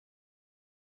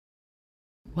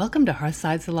Welcome to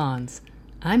Hearthside Salons.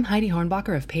 I'm Heidi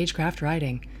Hornbacher of Pagecraft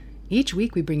Writing. Each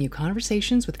week we bring you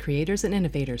conversations with creators and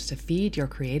innovators to feed your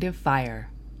creative fire.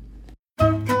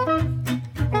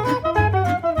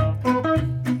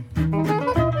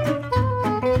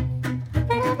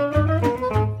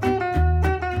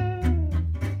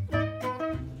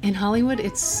 In Hollywood,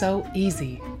 it's so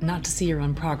easy not to see your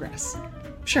own progress.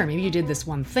 Sure, maybe you did this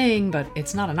one thing, but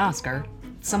it's not an Oscar.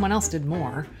 Someone else did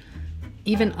more.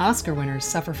 Even Oscar winners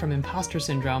suffer from imposter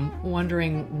syndrome,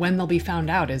 wondering when they'll be found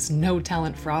out as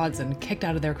no-talent frauds and kicked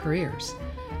out of their careers.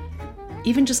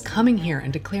 Even just coming here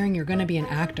and declaring you're going to be an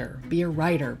actor, be a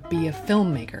writer, be a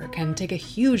filmmaker can take a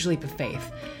huge leap of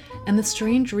faith, and the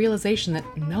strange realization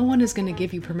that no one is going to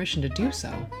give you permission to do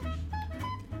so.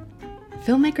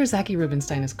 Filmmaker Zaki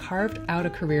Rubinstein has carved out a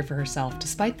career for herself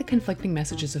despite the conflicting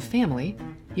messages of family,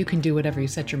 you can do whatever you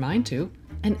set your mind to,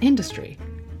 and industry.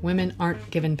 Women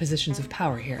aren't given positions of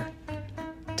power here.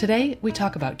 Today, we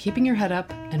talk about keeping your head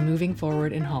up and moving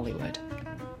forward in Hollywood.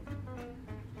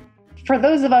 For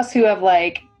those of us who have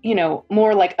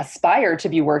more aspire to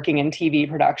be working in TV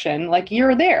production,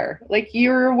 you're there,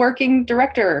 you're a working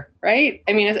director, right?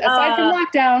 I mean, aside from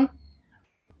lockdown.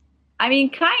 I mean,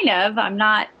 kind of. I'm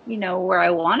not, where I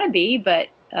want to be, but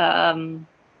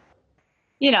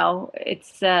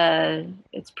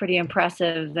it's pretty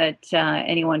impressive that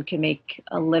anyone can make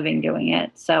a living doing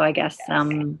it. So I guess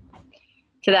to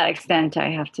that extent, I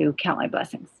have to count my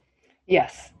blessings.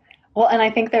 Yes. Well, and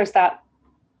I think there's that,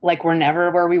 we're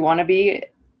never where we want to be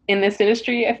in this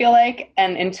industry, I feel like.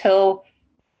 And until,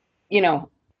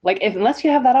 unless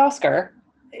you have that Oscar,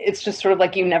 it's just sort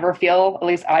of you never feel, at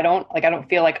least I don't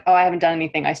feel I haven't done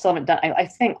anything. I still haven't done, I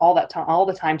think all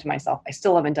the time to myself, I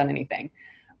still haven't done anything.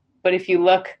 But if you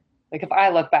look, if I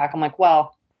look back, I'm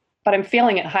well, but I'm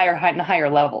feeling at higher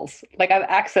levels. I have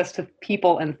access to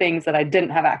people and things that I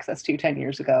didn't have access to 10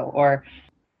 years ago. Or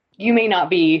you may not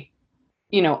be,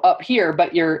 up here,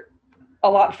 but you're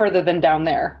a lot further than down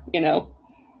there,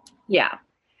 Yeah.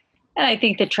 And I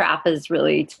think the trap is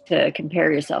really to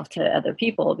compare yourself to other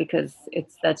people because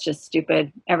that's just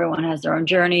stupid. Everyone has their own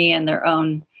journey and their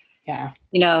own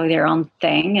their own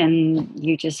thing, and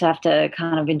you just have to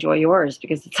kind of enjoy yours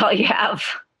because it's all you have.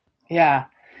 Yeah.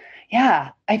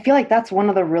 Yeah. I feel like that's one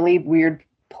of the really weird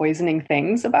poisoning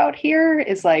things about here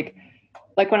is like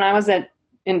when I was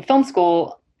in film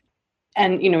school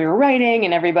and, we were writing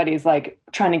and everybody's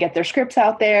trying to get their scripts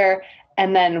out there.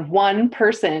 And then one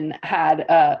person had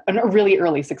a really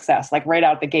early success, right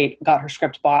out the gate, got her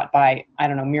script bought by, I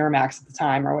don't know, Miramax at the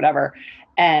time or whatever.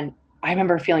 And I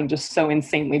remember feeling just so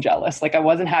insanely jealous. I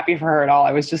wasn't happy for her at all.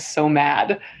 I was just so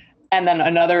mad. And then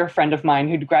another friend of mine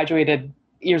who'd graduated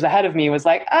years ahead of me was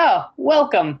oh,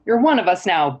 welcome. You're one of us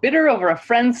now, bitter over a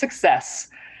friend's success.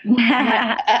 And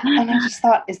I just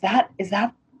thought, is that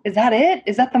it?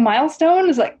 Is that the milestone?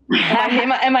 Is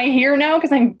am I here now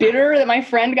because I'm bitter that my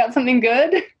friend got something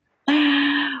good?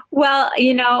 Well,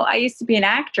 I used to be an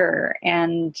actor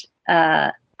and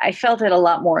I felt it a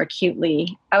lot more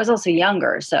acutely. I was also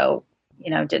younger, so,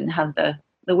 didn't have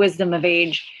the wisdom of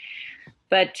age.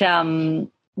 But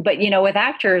with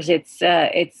actors,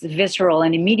 it's visceral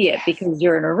and immediate because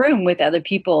you're in a room with other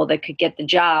people that could get the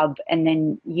job. And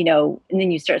then, and then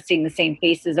you start seeing the same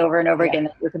faces over and over again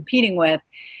that you're competing with.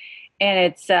 And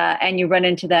it's, and you run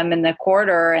into them in the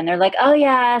corridor and they're like, oh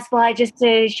yes, well, I just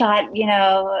shot,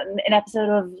 an episode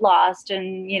of Lost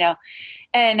and,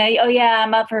 and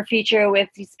I'm up for a feature with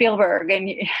Spielberg.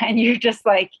 And you're just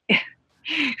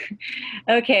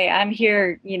okay, I'm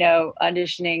here,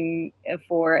 auditioning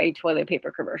for a toilet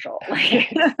paper commercial. Hey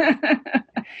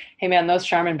man, those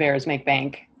Charmin bears make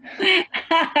bank.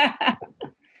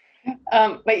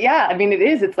 But yeah, I mean,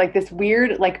 it's this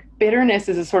weird, bitterness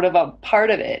is a sort of a part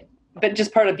of it, but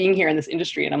just part of being here in this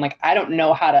industry. And I'm I don't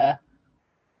know how to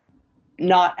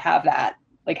not have that,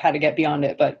 how to get beyond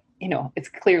it, but it's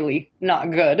clearly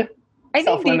not good. I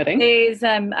think these days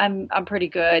I'm pretty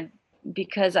good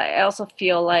because I also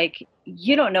feel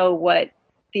you don't know what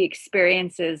the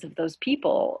experiences of those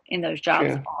people in those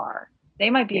jobs are. They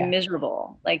might be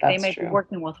miserable. They might be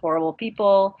working with horrible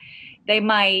people. They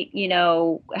might,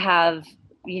 have,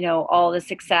 all the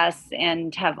success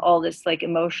and have all this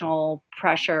emotional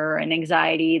pressure and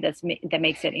anxiety that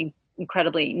makes it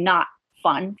incredibly not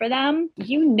fun for them.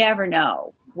 You never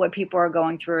know what people are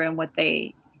going through and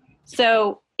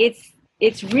so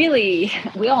it's really,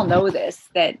 we all know this,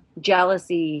 that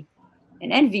jealousy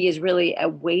and envy is really a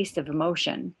waste of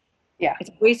emotion. Yeah. It's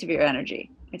a waste of your energy.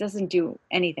 It doesn't do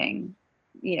anything,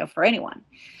 for anyone.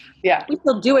 Yeah. We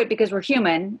still do it because we're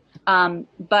human.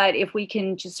 But if we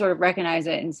can just sort of recognize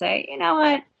it and say, you know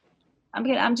what,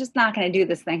 I'm just not going to do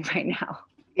this thing right now.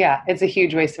 Yeah, it's a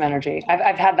huge waste of energy.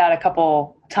 I've had that a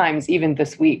couple times, even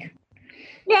this week.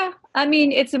 Yeah, I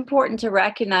mean, it's important to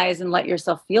recognize and let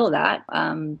yourself feel that,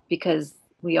 because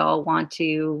we all want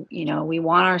to, we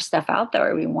want our stuff out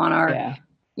there. We want our,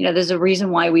 there's a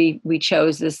reason why we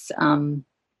chose this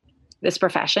this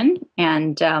profession,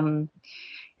 and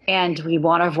we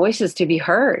want our voices to be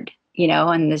heard.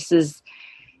 And this is,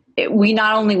 we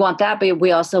not only want that, but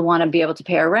we also want to be able to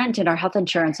pay our rent and our health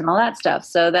insurance and all that stuff.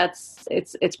 So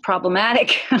it's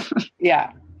problematic.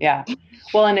 Yeah.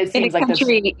 Well, and it seems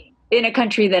in a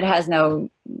country that has no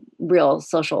real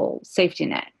social safety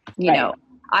net.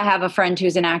 I have a friend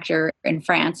who's an actor in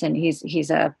France, and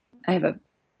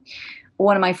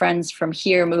one of my friends from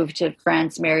here moved to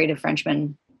France, married a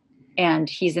Frenchman, and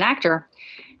he's an actor,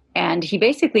 and he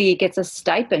basically gets a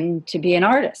stipend to be an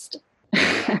artist.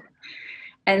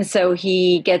 And so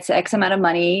he gets X amount of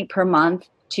money per month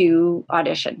to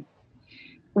audition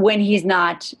when he's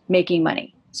not making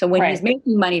money. So when he's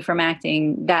making money from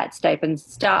acting, that stipend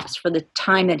stops for the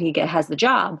time that he has the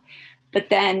job. But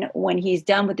then when he's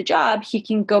done with the job, he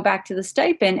can go back to the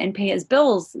stipend and pay his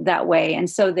bills that way. And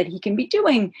so that he can be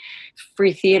doing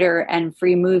free theater and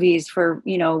free movies for,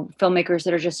 filmmakers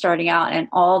that are just starting out, and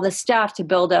all the stuff to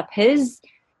build up his,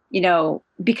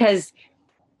 because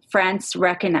France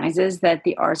recognizes that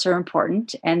the arts are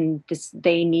important, and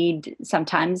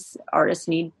sometimes artists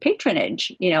need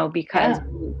patronage, because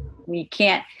we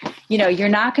can't, you're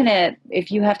not going to, if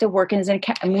you have to work as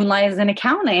moonlight as an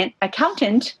accountant,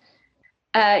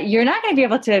 you're not going to be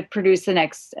able to produce the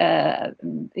next, a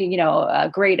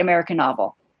great American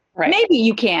novel. Right. Maybe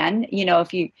you can,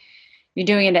 if you're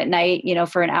doing it at night,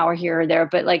 for an hour here or there,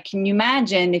 but like, can you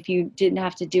imagine if you didn't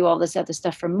have to do all this other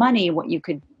stuff for money, what you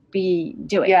could be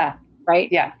doing? Yeah.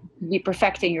 Right. Yeah. You'd be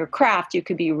perfecting your craft. You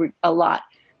could be a lot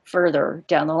further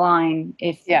down the line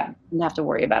if you didn't have to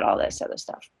worry about all this other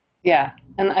stuff. Yeah.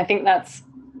 And I think that's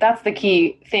the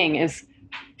key thing is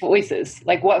voices.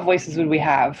 Like, what voices would we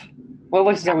have? What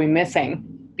voices are we missing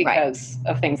because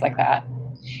of things like that?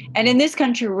 And in this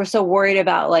country, we're so worried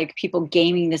about like people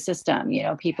gaming the system,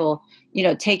 people,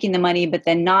 taking the money, but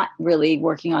then not really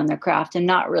working on their craft, and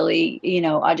not really,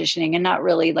 auditioning, and not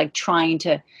really like trying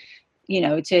to,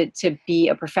 to be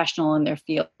a professional in their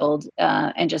field,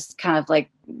 and just kind of like,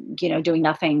 doing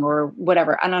nothing or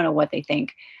whatever. I don't know what they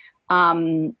think.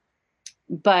 But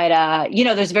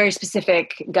there's very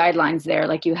specific guidelines there.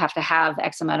 Like, you have to have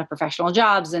X amount of professional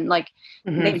jobs, and like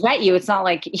they vet you. It's not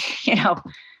like,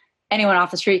 anyone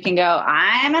off the street can go,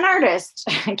 I'm an artist,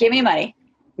 give me money.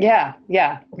 Yeah.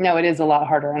 No, it is a lot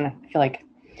harder. And I feel like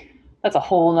that's a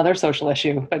whole nother social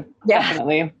issue, but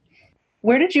definitely.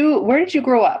 Where did you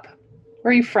grow up?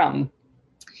 Where are you from?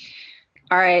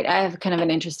 All right. I have kind of an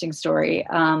interesting story.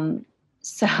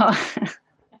 So I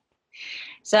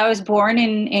was born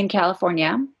in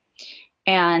California,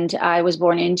 and I was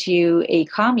born into a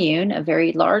commune, a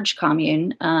very large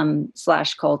commune, /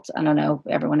 cult. I don't know.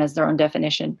 Everyone has their own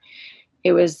definition.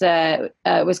 It was called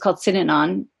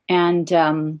Synanon. And,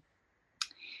 wow.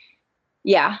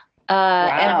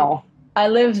 And I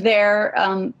lived there,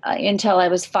 until I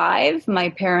was 5. My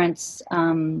parents,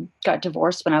 got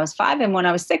divorced when I was 5. And when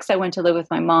I was 6, I went to live with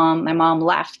my mom. My mom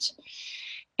left,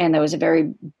 and there was a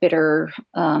very bitter,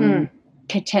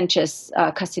 contentious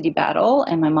custody battle,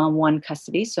 and my mom won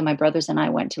custody. So my brothers and I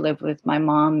went to live with my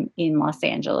mom in Los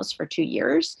Angeles for 2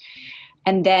 years.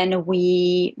 And then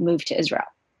we moved to Israel.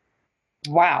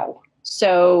 Wow.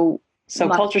 So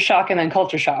culture shock and then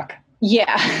culture shock.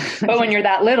 Yeah. But when you're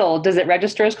that little, does it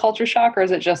register as culture shock, or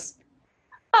is it just?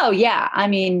 Oh yeah. I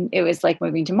mean, it was like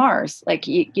moving to Mars. Like,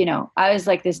 I was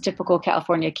like this typical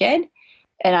California kid,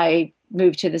 and I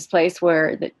moved to this place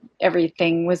where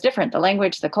everything was different. The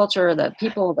language, the culture, the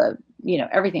people,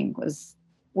 everything was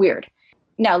weird.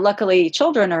 Now, luckily,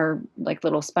 children are like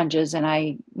little sponges, and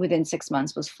I, within 6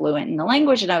 months, was fluent in the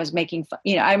language, and I was making fun.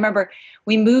 I remember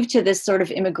we moved to this sort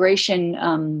of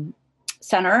immigration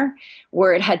center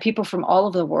where it had people from all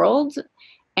over the world,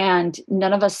 and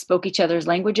none of us spoke each other's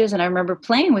languages. And I remember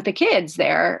playing with the kids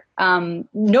there,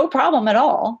 no problem at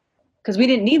all, because we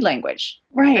didn't need language.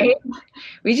 Right.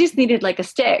 We just needed like a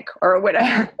stick or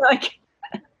whatever. Like,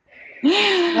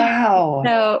 wow.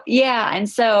 So, yeah. And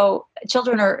so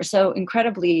children are so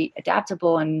incredibly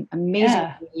adaptable and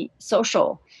amazingly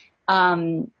social,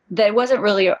 that it wasn't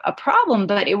really a problem,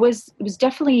 but it was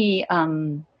definitely,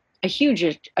 a huge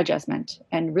adjustment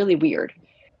and really weird.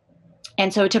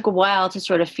 And so it took a while to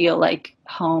sort of feel like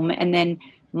home. And then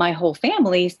my whole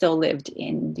family still lived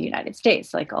in the United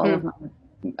States, like all of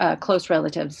my close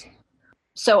relatives.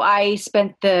 So I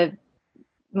spent the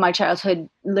my childhood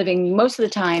living most of the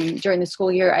time during the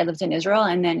school year, I lived in Israel.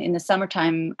 And then in the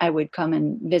summertime, I would come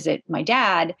and visit my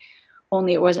dad,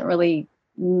 only it wasn't really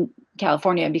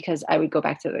California because I would go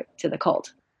back to the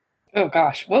cult. Oh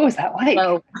gosh. What was that like?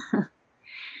 So,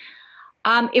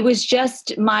 it was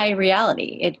just my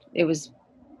reality. It was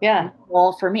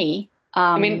all for me.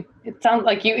 I mean, it sounds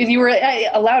like you were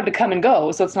allowed to come and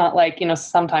go. So it's not like,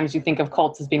 sometimes you think of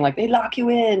cults as being like, they lock you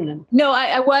in. No,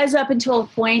 I was up until a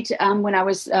point when I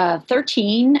was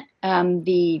 13.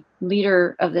 The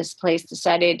leader of this place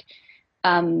decided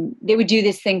they would do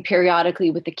this thing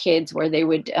periodically with the kids where they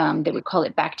would call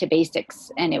it back to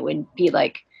basics. And it would be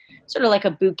like sort of like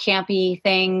a boot campy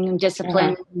thing,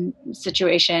 discipline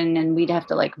situation. And we'd have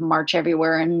to like march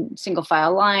everywhere in single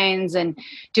file lines and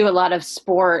do a lot of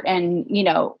sport. And,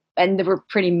 and there were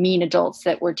pretty mean adults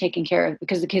that were taken care of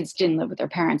because the kids didn't live with their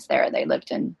parents there. They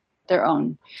lived in their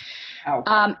own.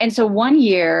 Wow. And so one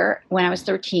year when I was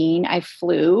 13, I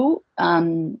flew,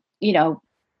 20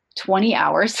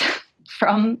 hours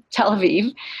from Tel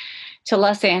Aviv to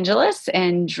Los Angeles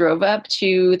and drove up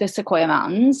to the Sequoia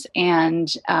Mountains.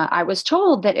 And I was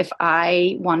told that if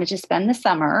I wanted to spend the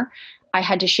summer, I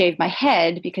had to shave my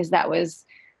head because that was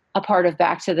a part of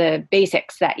back to the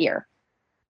basics that year.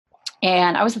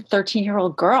 And I was a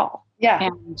 13-year-old girl.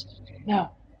 Yeah.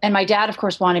 And my dad, of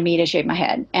course, wanted me to shave my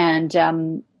head.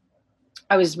 And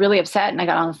I was really upset. And I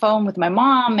got on the phone with my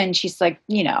mom and she's like,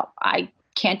 I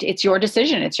can't, it's your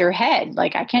decision. It's your head.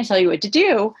 Like, I can't tell you what to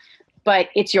do, but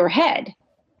it's your head.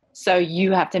 So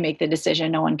you have to make the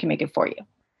decision. No one can make it for you.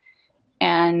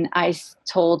 And I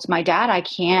told my dad, I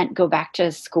can't go back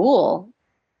to school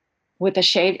with a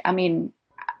shave. I mean,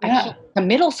 I can't, to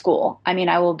middle school. I mean,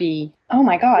 I will be. Oh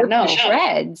my God, no.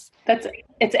 Shreds.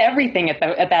 It's everything at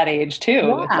that age too.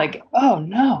 Yeah. It's like, oh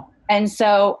no. And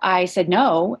so I said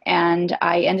no. And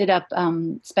I ended up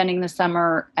spending the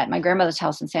summer at my grandmother's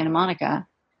house in Santa Monica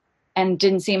and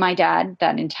didn't see my dad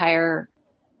that entire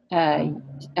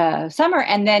summer,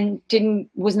 and then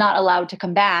was not allowed to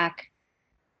come back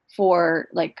for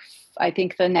I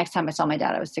think the next time I saw my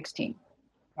dad, I was 16.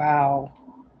 Wow.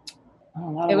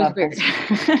 It was weird.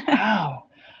 Wow.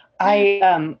 I've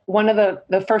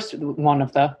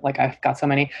got so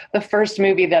many, the first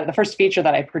feature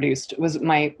that I produced was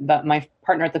my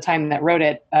partner at the time that wrote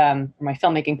it, my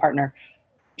filmmaking partner.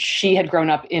 She had grown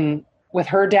up with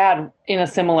her dad in a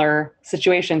similar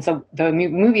situation. So the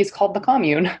movie is called The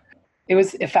Commune. It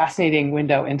was a fascinating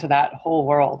window into that whole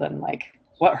world and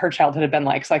what her childhood had been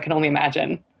like. So I can only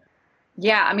imagine.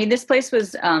 Yeah. I mean, this place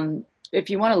was, if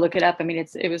you want to look it up, I mean,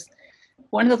 it was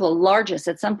one of the largest.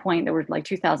 At some point there were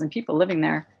 2,000 people living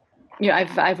there.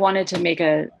 I've wanted to make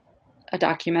a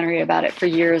documentary about it for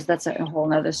years. That's a whole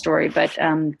nother story, but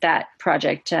that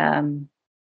project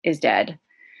is dead.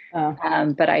 Oh.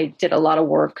 But I did a lot of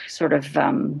work sort of, we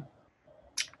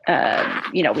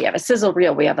have a sizzle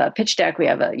reel, we have a pitch deck, we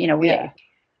have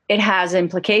it has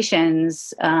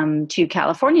implications to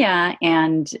California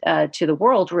and to the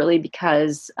world really,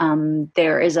 because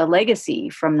there is a legacy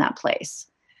from that place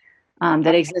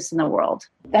that exists in the world.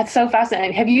 That's so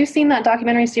fascinating. Have you seen that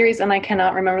documentary series? And I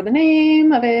cannot remember the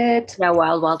name of it. Yeah,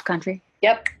 Wild Wild Country.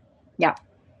 Yep. Yeah.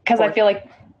 Because I feel like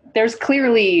there's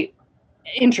clearly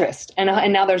interest,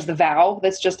 and now there's The Vow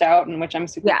that's just out, in which I'm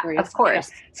super curious. Of course.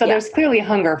 So there's clearly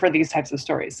hunger for these types of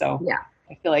stories. So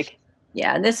I feel like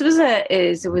this was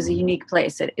it was a unique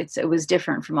place. It was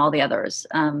different from all the others.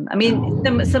 I mean,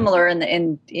 similar in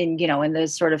the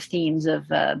sort of themes of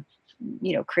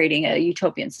creating a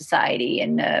utopian society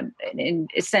and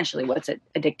essentially what's a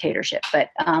dictatorship, but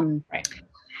right.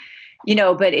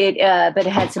 But it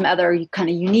had some other kind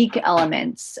of unique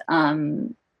elements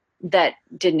that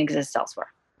didn't exist elsewhere.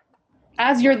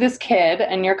 As you're this kid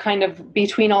and you're kind of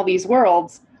between all these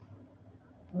worlds,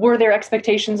 were there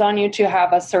expectations on you to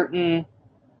have a certain,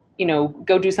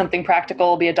 go do something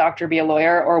practical, be a doctor, be a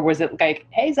lawyer? Or was it like,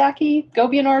 hey, Zaki, go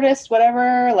be an artist,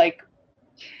 whatever?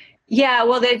 Yeah,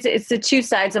 well, it's the two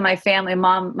sides of my family.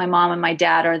 My mom and my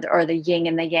dad are the yin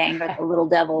and the yang, like the little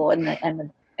devil and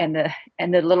the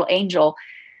little angel.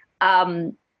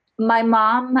 My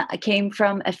mom came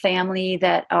from a family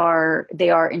that are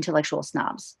intellectual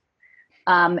snobs.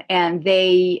 And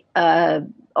they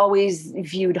always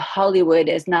viewed Hollywood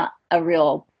as not a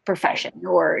real profession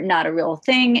or not a real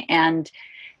thing. And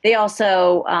they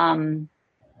also,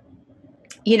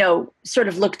 sort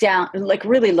of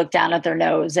really looked down at their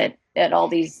nose at all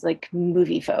these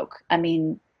movie folk. I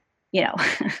mean, Yeah.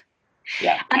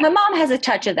 And my mom has a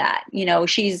touch of that,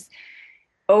 she's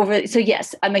over. So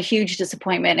yes, I'm a huge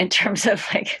disappointment in terms of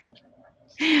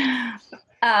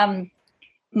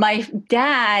My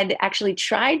dad actually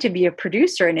tried to be a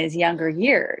producer in his younger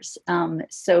years. And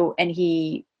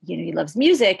he, he loves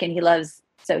music and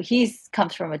so he's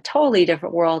comes from a totally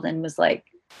different world and was like,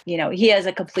 he has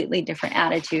a completely different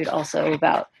attitude also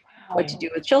about what to do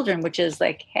with children, which is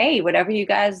like, hey, whatever you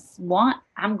guys want,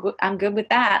 I'm good with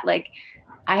that. Like,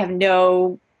 I'm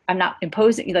not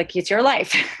imposing, like, it's your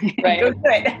life. Right. Go do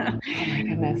it. Oh my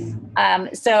goodness.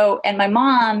 And my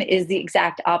mom is the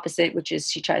exact opposite, which is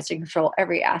she tries to control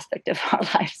every aspect of our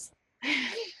lives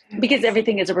because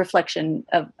everything is a reflection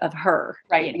of her.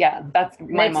 Right. Yeah.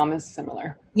 My mom is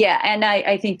similar. Yeah. And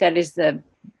I think that is the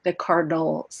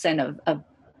cardinal sin of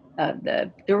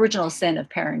the original sin of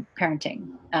parenting,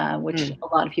 which a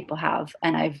lot of people have.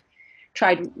 And I'm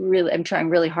trying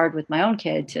really hard with my own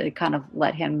kid to kind of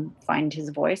let him find his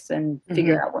voice and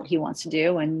figure out what he wants to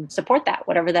do and support that,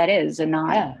 whatever that is, and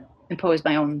not impose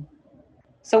my own.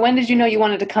 So when did you know you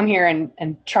wanted to come here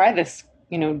and try this,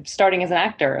 starting as an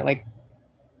actor? Like,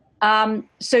 I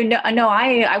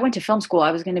went to film school.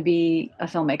 I was going to be a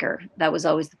filmmaker. That was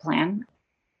always the plan.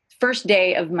 First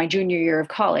day of my junior year of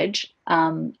college,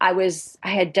 I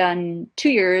had done 2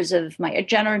 years of my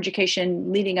general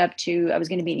education leading up to, I was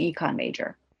going to be an econ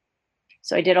major.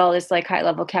 So I did all this like high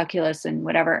level calculus and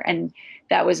whatever. And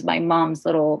that was my mom's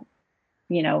little,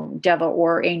 devil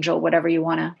or angel, whatever you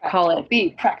want to call it.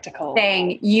 Be practical.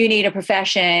 Saying you need a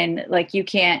profession, like you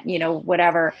can't,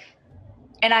 whatever.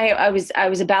 And I was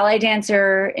a ballet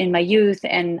dancer in my youth,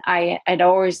 and I had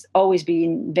always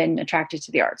been attracted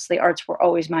to the arts. The arts were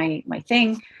always my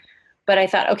thing. But I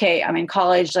thought, okay, I'm in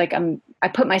college. Like I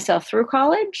put myself through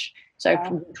college, so I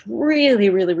worked really,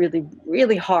 really, really,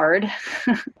 really hard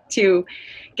to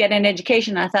get an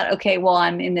education. And I thought, okay, well,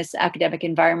 I'm in this academic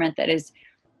environment that is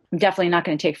I'm definitely not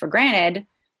going to take for granted.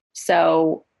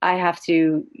 So I have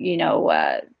to,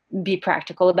 be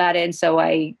practical about it. And so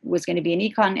I was going to be an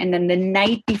econ. And then the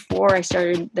night before I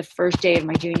started the first day of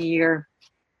my junior year,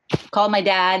 called my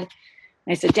dad. And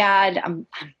I said, Dad,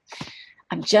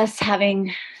 I'm just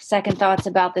having second thoughts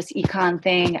about this econ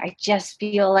thing. I just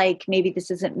feel like maybe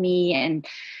this isn't me. And,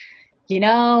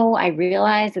 I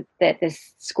realize that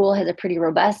this school has a pretty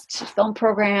robust film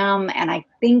program. And I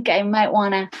think I might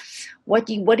want to, what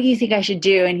do you think I should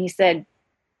do? And he said,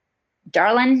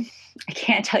 darling, I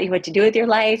can't tell you what to do with your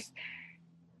life.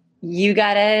 You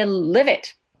got to live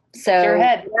it. So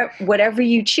whatever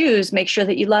you choose, make sure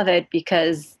that you love it,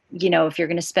 because, if you're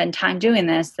going to spend time doing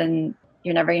this, then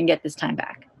you're never going to get this time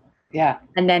back. Yeah.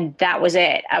 And then that was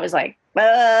it. I was like,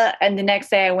 and the next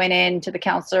day I went in to the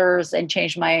counselors and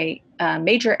changed my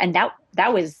major. And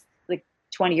that was like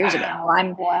 20 years ago.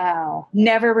 Wow.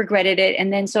 Never regretted it.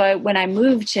 And then when I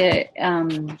moved to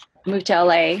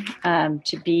LA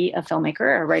to be a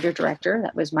filmmaker, a writer director,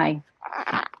 that was my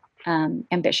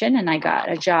ambition. And I got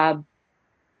a job,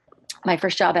 my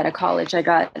first job out of college. I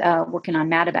got working on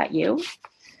Mad About You.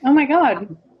 Oh my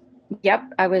God. Yep.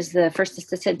 I was the first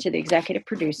assistant to the executive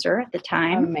producer at the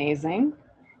time. Amazing.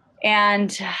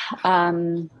 And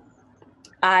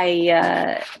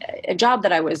a job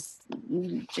that I was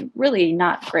really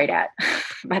not great at,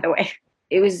 by the way.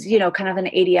 It was, kind of an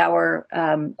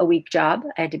 80-hour a week job.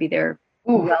 I had to be there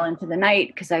well into the night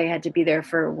because I had to be there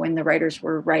for when the writers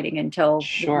were writing until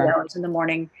hours in the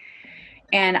morning.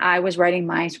 And I was writing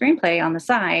my screenplay on the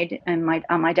side and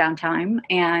on my downtime.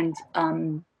 And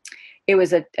it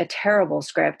was a terrible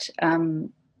script.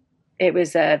 It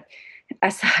was a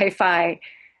sci-fi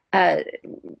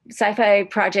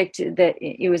project that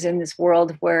it was in this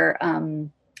world where,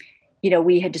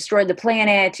 we had destroyed the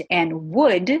planet and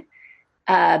wood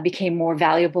became more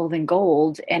valuable than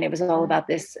gold. And it was all about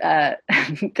this,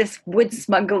 this wood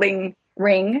smuggling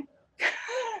ring.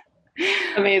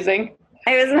 Amazing.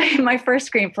 It was my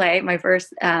first screenplay,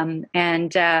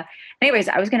 anyways,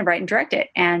 I was going to write and direct it.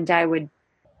 And I would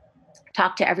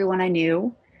talk to everyone I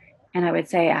knew and I would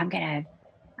say, I'm going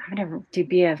to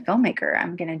be a filmmaker.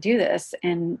 I'm going to do this.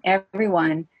 And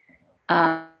everyone,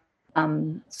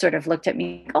 sort of looked at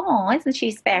me, oh, isn't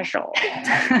she special?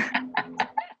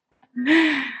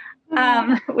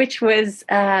 Which was,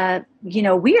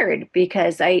 weird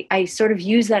because I sort of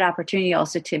used that opportunity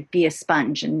also to be a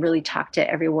sponge and really talk to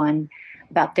everyone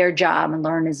about their job and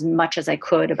learn as much as I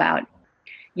could about,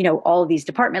 all of these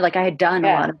departments. Like I had done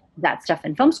a lot of that stuff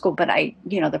in film school, but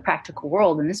the practical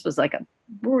world, and this was like a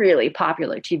really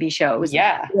popular TV show. It was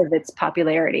of its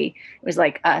popularity. It was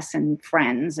like Us and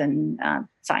Friends and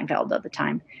Seinfeld at the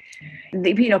time.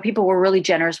 People were really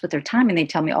generous with their time and they'd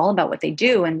tell me all about what they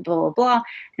do and blah, blah, blah. And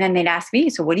then they'd ask me,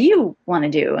 so what do you want to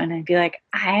do? And I'd be like,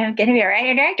 I'm going to be a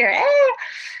writer director.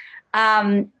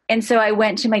 And so I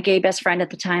went to my gay best friend at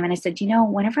the time and I said,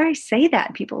 whenever I say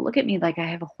that, people look at me like I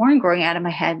have a horn growing out of my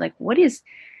head. Like, what is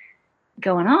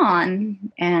going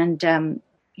on? And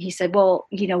he said, well,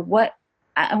 what,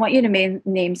 I want you to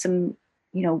name some,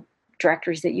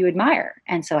 directors that you admire.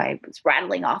 And so I was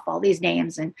rattling off all these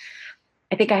names, and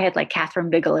I think I had like Catherine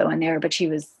Bigelow in there, but she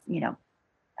was,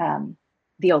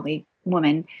 the only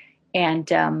woman.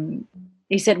 And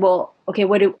he said, well, okay,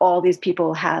 what do all these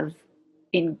people have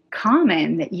in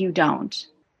common that you don't?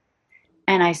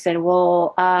 And I said,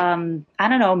 well, I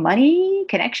don't know, money,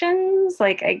 connections.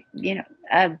 Like, I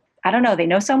don't know. They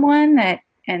know someone that,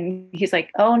 and he's like,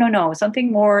 oh, no,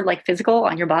 something more like physical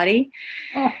on your body.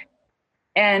 Oh.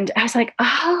 And I was like,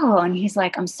 oh, and he's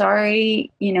like, I'm sorry,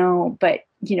 but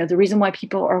the reason why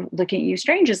people are looking at you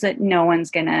strange is that no one's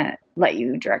going to let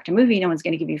you direct a movie. No one's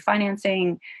going to give you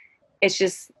financing. It's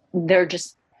just,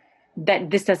 that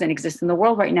this doesn't exist in the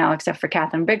world right now, except for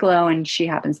Catherine Bigelow. And she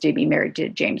happens to be married to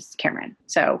James Cameron.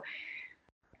 So,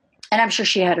 and I'm sure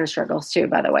she had her struggles too,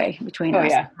 by the way, between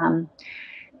us. Yeah.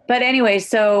 But anyway,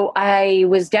 so I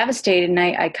was devastated, and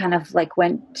I kind of like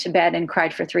went to bed and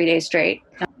cried for 3 days straight.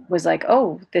 I was like,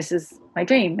 oh, this is my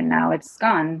dream, and now it's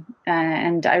gone.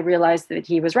 And I realized that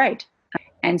he was right.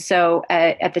 And so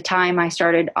at the time, I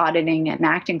started auditing an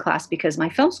acting class because my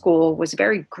film school was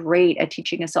very great at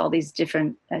teaching us all these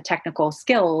different technical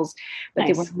skills, but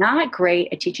Nice. They were not great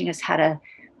at teaching us how to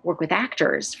work with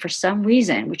actors for some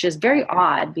reason, which is very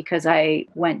odd because I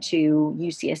went to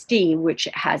UCSD, which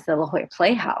has the La Jolla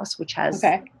Playhouse, which has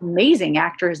amazing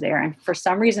actors there. And for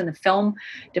some reason, the film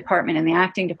department and the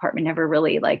acting department never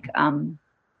really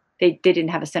they didn't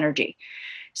have a synergy.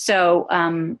 So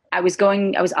I was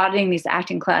auditing this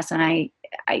acting class, and I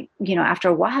after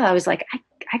a while I was like,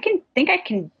 I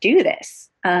can do this.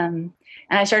 And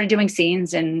I started doing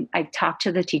scenes, and I talked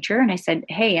to the teacher and I said,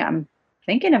 hey, I'm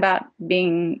thinking about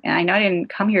being, and I know I didn't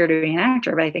come here to be an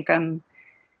actor, but I think I'm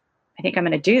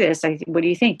going to do this. What do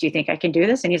you think? Do you think I can do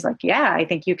this? And he's like, yeah, I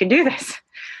think you can do this.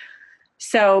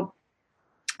 So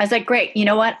I was like, great. You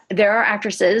know what? There are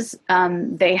actresses.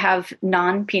 They have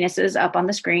non-penises up on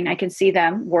the screen. I can see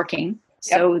them working.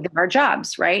 So there are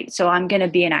jobs, right? So I'm going to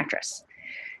be an actress.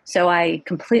 So I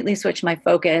completely switched my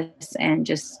focus and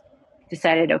just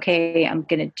decided, okay, I'm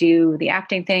going to do the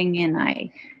acting thing. And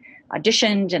I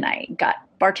auditioned and I got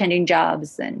bartending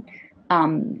jobs, and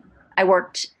I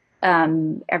worked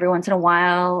every once in a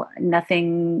while.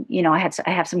 Nothing, I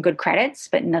have some good credits,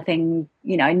 but nothing,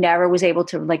 I never was able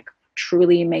to like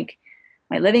truly make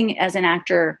my living as an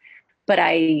actor, but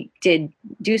I did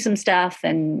do some stuff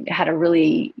and had a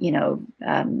really,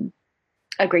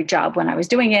 a great job when I was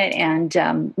doing it, and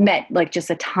met like just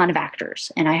a ton of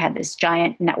actors. And I had this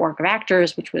giant network of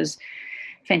actors, which was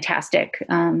fantastic,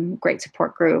 great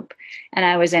support group. And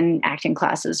I was in acting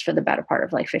classes for the better part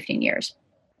of like 15 years.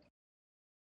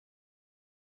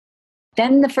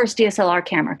 Then the first DSLR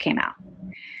camera came out.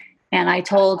 And I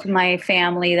told my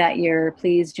family that year,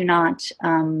 please do not,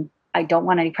 I don't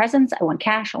want any presents. I want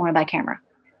cash. I want to buy a camera.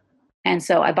 And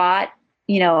so I bought,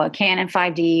 a Canon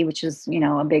 5D, which was,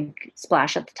 a big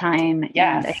splash at the time.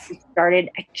 Yes. And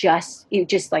it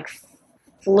just like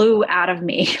flew out of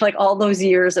me, like all those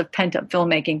years of pent up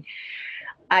filmmaking.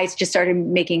 I just started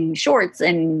making shorts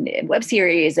and web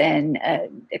series and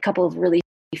a couple of really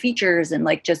features, and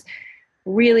like just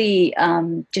really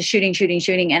just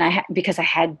shooting. And because I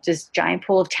had this giant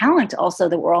pool of talent also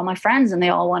that were all my friends, and they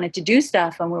all wanted to do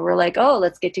stuff. And we were like, oh,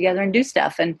 let's get together and do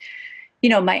stuff. And,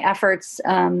 my efforts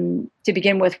to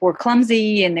begin with were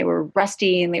clumsy, and they were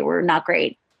rusty, and they were not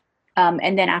great.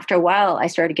 And then after a while, I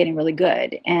started getting really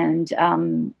good. And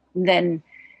then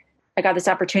I got this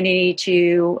opportunity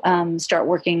to start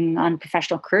working on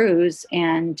professional crews.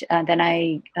 And then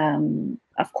I,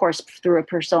 of course, through a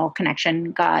personal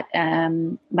connection, got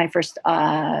my first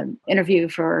interview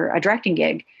for a directing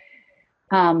gig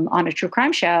on a true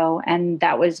crime show. And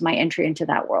that was my entry into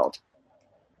that world.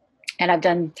 And I've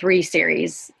done 3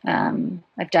 series.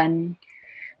 The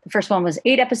first one was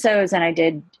 8 episodes, and I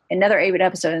did another 8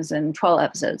 episodes and 12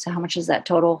 episodes. So how much is that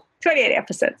total? 28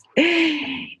 episodes.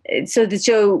 So the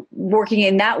show, working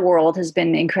in that world, has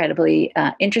been incredibly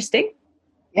interesting.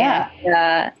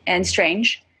 Yeah. And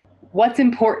strange. What's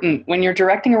important when you're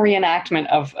directing a reenactment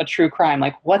of a true crime?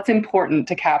 Like, what's important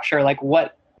to capture? Like,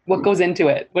 what goes into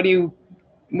it? What are you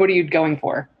going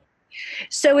for?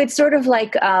 So it's sort of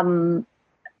like,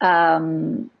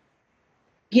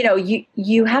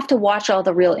 you have to watch all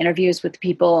the real interviews with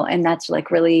people, and that's like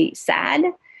really sad.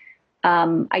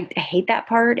 I hate that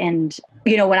part. And,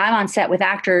 when I'm on set with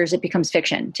actors, it becomes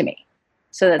fiction to me.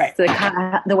 So that's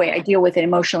the way I deal with it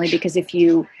emotionally, because if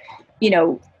you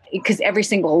because every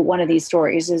single one of these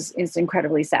stories is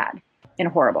incredibly sad and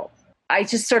horrible. I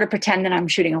just sort of pretend that I'm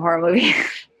shooting a horror movie.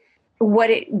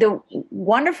 The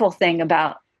wonderful thing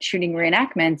about shooting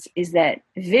reenactments is that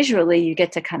visually you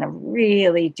get to kind of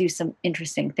really do some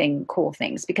interesting cool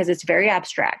things, because it's very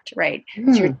abstract, right?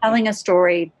 So you're telling a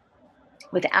story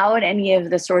without any of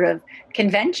the sort of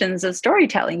conventions of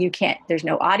storytelling. There's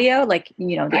no audio, like,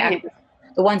 you know,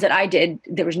 the ones that I did,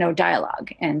 there was no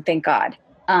dialogue, and thank God.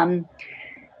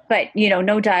 But, you know,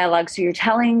 no dialogue. So you're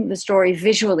telling the story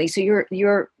visually. So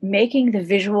you're making the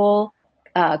visual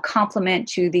complement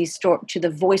to the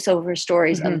voiceover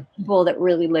stories of people that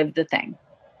really lived the thing.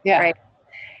 Yeah. Right.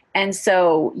 And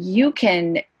so you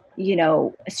can, you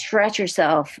know, stretch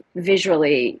yourself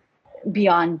visually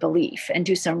beyond belief and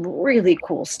do some really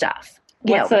cool stuff.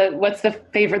 What's the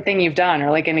favorite thing you've done, or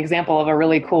like an example of a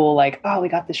really cool, like, oh, we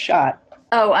got this shot?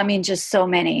 Oh, I mean, just so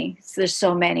many. There's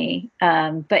so many.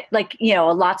 But like, you know,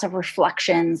 lots of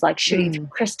reflections, like shooting through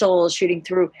crystals, shooting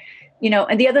through, you know.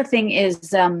 And the other thing is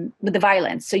with the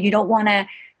violence. So you don't want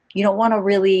to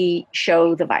really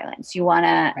show the violence. You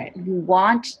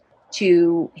want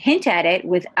to hint at it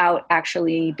without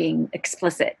actually being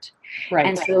explicit. Right.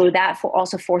 And so that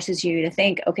also forces you to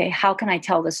think, okay, how can I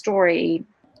tell the story?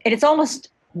 And it's almost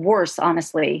worse,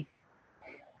 honestly,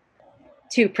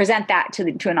 to present that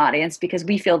to an audience, because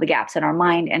we fill the gaps in our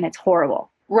mind and it's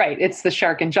horrible. Right. It's the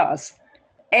shark in Jaws.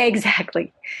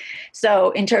 Exactly.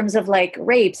 So in terms of like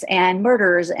rapes and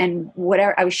murders and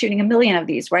whatever, I was shooting a million of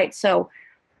these, right? So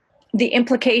the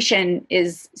implication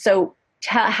is,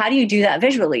 how do you do that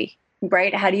visually,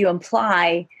 right? How do you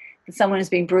imply that someone is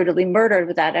being brutally murdered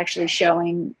without actually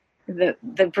showing the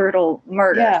brutal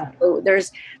murder? Yeah. So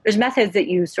there's methods that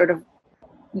you sort of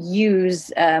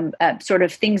use, sort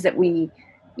of things that we,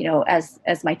 you know, as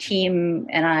my team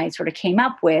and I sort of came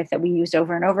up with, that we used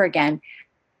over and over again.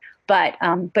 But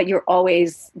you're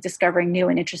always discovering new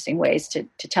and interesting ways to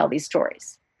tell these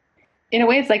stories. In a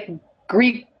way, it's like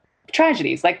Greek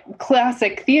tragedies, like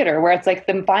classic theater, where it's like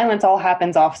the violence all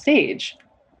happens off stage.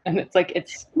 And it's like,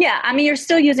 yeah, I mean, you're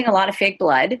still using a lot of fake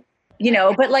blood, you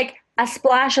know, but like a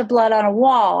splash of blood on a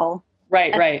wall.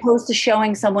 Right. As opposed to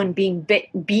showing someone being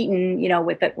beaten, you know,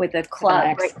 with a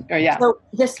club. Right? Or, yeah. So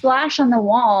the splash on the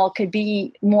wall could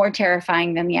be more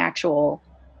terrifying than the actual.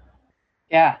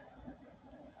 Yeah.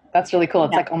 That's really cool.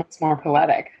 It's like almost more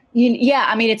poetic. Yeah.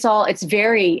 I mean, it's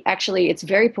very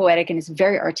poetic and it's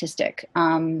very artistic.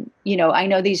 You know, I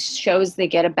know these shows, they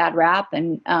get a bad rap,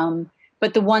 and,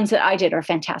 but the ones that I did are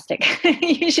fantastic.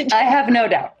 I have no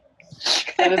doubt.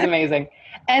 That is amazing.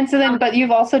 And so then, but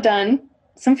you've also done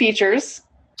some features.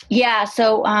 Yeah.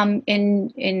 So,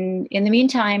 in the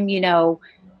meantime, you know,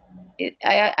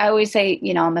 I always say,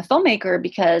 you know, I'm a filmmaker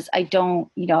because I don't,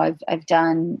 you know, I've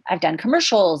done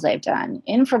commercials, I've done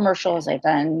infomercials, I've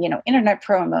done, you know, internet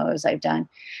promos,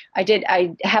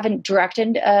 I haven't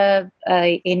directed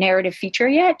a narrative feature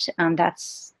yet.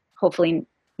 That's hopefully,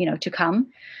 you know, to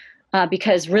come,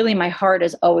 because really my heart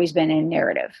has always been in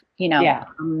narrative, you know. Yeah.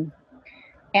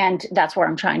 And that's where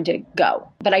I'm trying to go.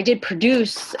 But I did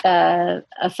produce a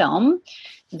film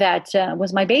that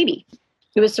was my baby.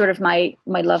 It was sort of my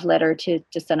love letter to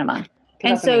cinema.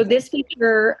 And so amazing. This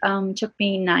feature took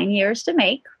me 9 years to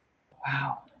make.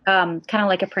 Wow. Kind of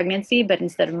like a pregnancy, but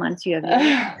instead of months, you have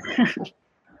years.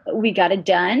 We got it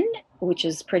done, which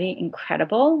is pretty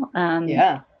incredible.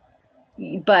 Yeah.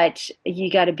 But you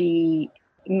got to be,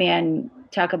 man,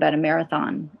 talk about a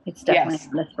marathon. It's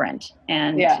definitely a sprint.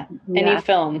 And yeah, any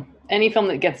film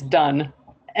that gets done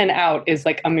and out is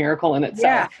like a miracle in itself.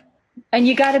 Yeah. And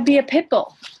you got to be a pit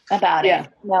bull about it.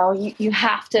 You know, you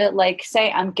have to like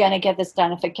say, I'm going to get this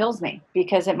done if it kills me,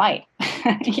 because it might,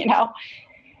 you know?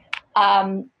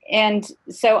 And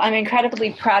so I'm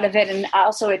incredibly proud of it. And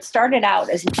also it started out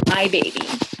as my baby.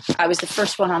 I was the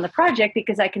first one on the project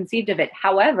because I conceived of it.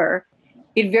 However,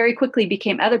 it very quickly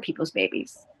became other people's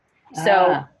babies.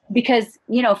 So, because,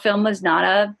 you know, film is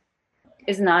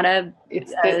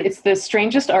it's the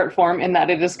strangest art form in that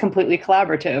it is completely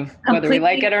collaborative, whether we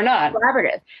like it or not.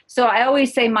 Collaborative. So I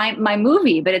always say my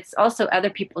movie, but it's also other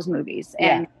people's movies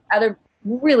and other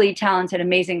really talented,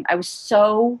 amazing. I was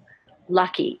so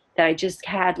lucky that I just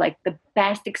had like the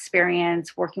best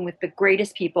experience working with the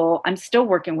greatest people. I'm still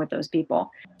working with those people,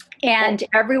 and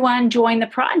everyone joined the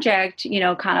project, you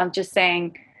know, kind of just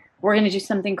saying, we're going to do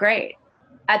something great.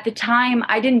 At the time,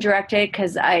 I didn't direct it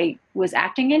because I was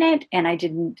acting in it, and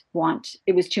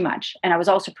it was too much. And I was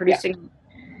also producing.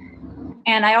 Yeah.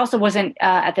 And I also wasn't,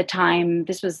 at the time,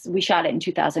 we shot it in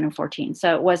 2014.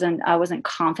 So I wasn't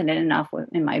confident enough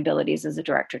in my abilities as a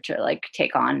director to like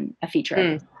take on a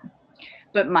feature.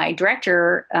 But my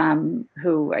director,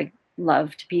 who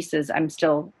love to pieces.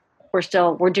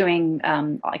 We're doing,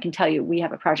 I can tell you, we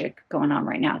have a project going on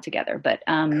right now together, but,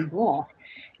 cool.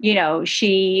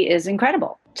 She is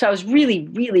incredible. So I was really,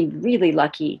 really, really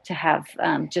lucky to have,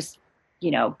 just,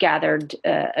 gathered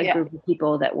a group of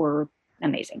people that were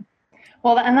amazing.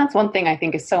 Well, and that's one thing I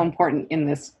think is so important in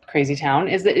this crazy town,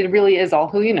 is that it really is all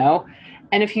who you know.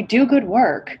 And if you do good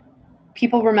work,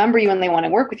 people remember you and they want to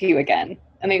work with you again,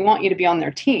 and they want you to be on their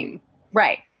team.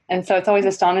 Right. And so it's always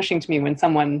astonishing to me when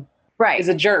someone is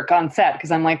a jerk on set,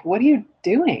 because I'm like, what are you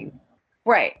doing?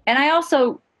 Right. And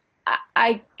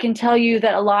I can tell you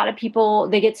that a lot of people,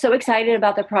 they get so excited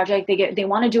about their project. They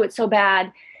want to do it so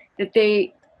bad that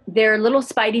their little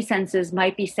spidey senses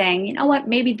might be saying, you know what,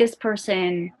 maybe this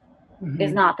person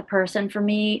is not the person for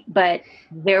me, but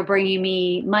they're bringing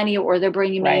me money, or they're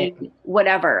bringing me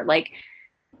whatever. Like,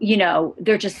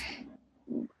 they're just,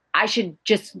 I should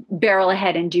just barrel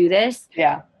ahead and do this.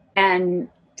 Yeah. And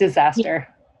disaster.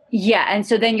 Yeah. And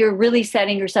so then you're really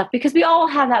setting yourself, because we all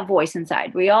have that voice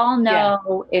inside. We all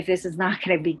know if this is not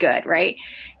going to be good. Right.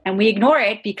 And we ignore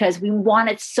it because we want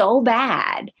it so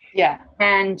bad. Yeah.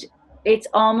 And it's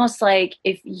almost like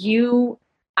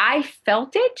I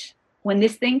felt it when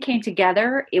this thing came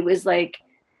together. It was like,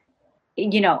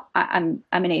 I'm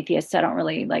an atheist, so I don't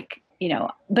really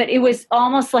but it was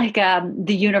almost like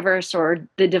the universe or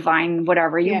the divine,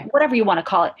 whatever you want to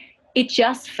call it. It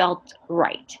just felt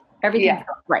right. Everything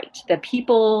felt right. The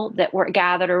people that were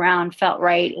gathered around felt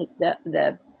right.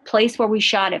 The place where we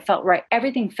shot, it felt right.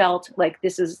 Everything felt like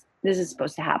this is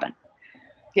supposed to happen.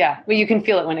 Yeah. Well, you can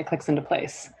feel it when it clicks into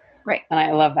place. Right. And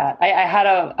I love that.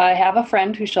 I have a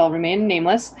friend who shall remain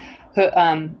nameless, who,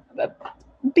 a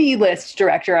B-list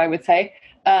director, I would say,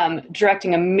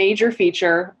 directing a major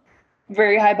feature,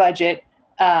 very high budget.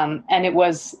 And it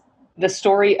was the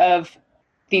story of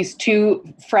these two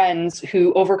friends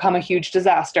who overcome a huge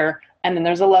disaster. And then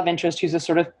there's a love interest who's a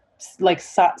sort of like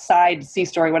side C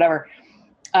story, whatever.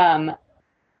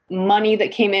 Money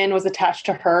that came in was attached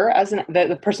to her as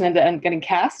the person ended up getting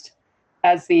cast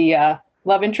as the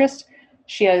love interest.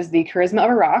 She has the charisma of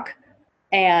a rock.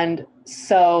 And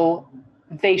so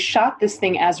they shot this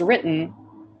thing as written.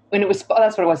 And that's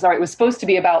what it was. Sorry. It was supposed to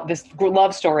be about this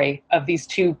love story of these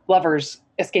two lovers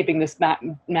escaping this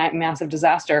massive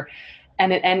disaster.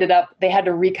 And it ended up, they had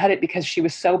to recut it because she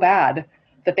was so bad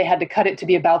that they had to cut it to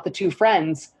be about the two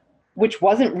friends, which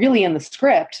wasn't really in the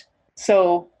script.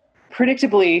 So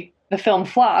predictably, the film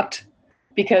flopped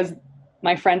because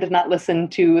my friend did not listen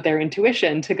to their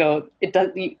intuition to go,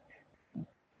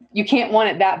 you can't want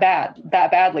it that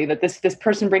badly, that this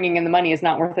person bringing in the money is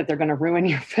not worth it. They're going to ruin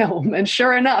your film. And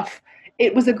sure enough,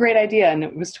 it was a great idea and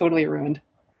it was totally ruined.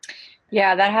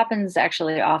 Yeah, that happens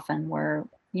actually often where,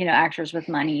 actors with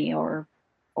money or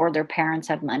their parents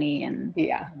have money and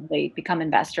they become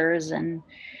investors. And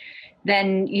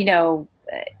then,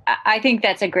 I think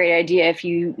that's a great idea. If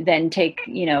you then take,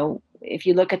 if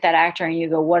you look at that actor and you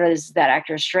go, what is that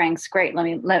actor's strengths? Great.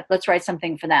 Let's write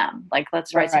something for them. Like,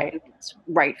 let's write something that's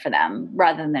right for them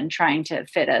rather than trying to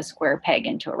fit a square peg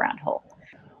into a round hole.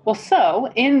 Well,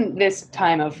 so in this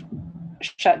time of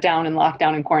shutdown and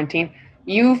lockdown and quarantine,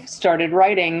 you've started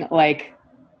writing like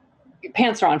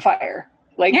pants are on fire.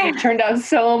 Like it turned out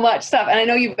so much stuff. And I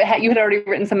know you had already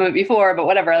written some of it before, but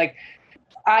whatever. Like,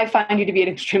 I find you to be an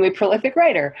extremely prolific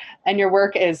writer, and your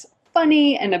work is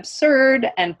funny and absurd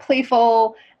and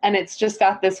playful. And it's just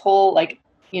got this whole, like,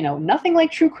 nothing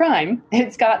like true crime.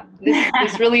 It's got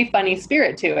this really funny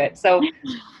spirit to it. So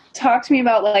talk to me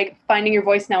about like finding your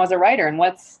voice now as a writer and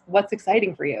what's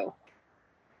exciting for you.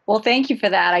 Well, thank you for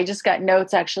that. I just got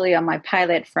notes actually on my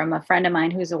pilot from a friend of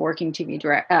mine who's a working TV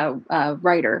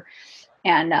writer.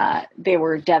 And they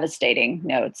were devastating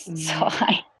notes. Mm-hmm. So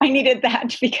I needed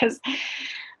that because,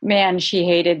 man, she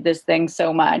hated this thing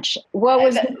so much. What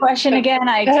was the question again?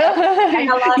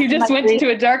 You just went to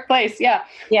a dark place. Yeah.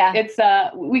 Yeah. It's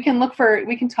we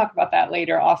can talk about that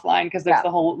later offline, because there's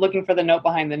the whole looking for the note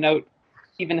behind the note,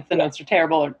 even if the notes are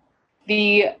terrible.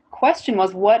 The question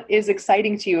was, what is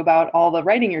exciting to you about all the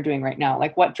writing you're doing right now?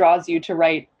 Like, what draws you to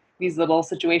write these little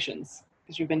situations?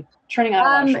 Because you've been churning out a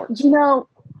lot of shorts.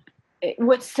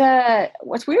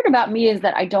 What's weird about me is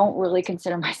that I don't really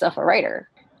consider myself a writer.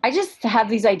 I just have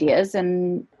these ideas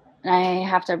and I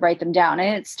have to write them down.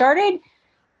 And it started,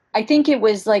 I think it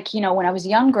was like, when I was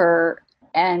younger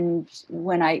and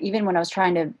when I was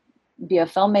trying to be a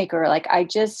filmmaker, like I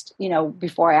just,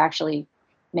 before I actually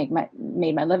made my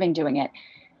living doing it,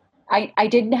 I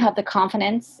didn't have the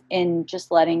confidence in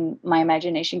just letting my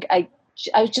imagination. I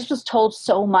just was told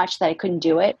so much that I couldn't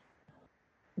do it,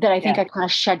 that I think I kind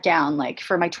of shut down, like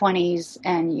for my 20s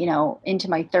and, into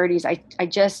my 30s.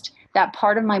 that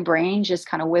part of my brain just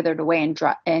kind of withered away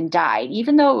and died,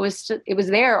 even though it was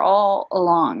there all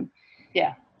along.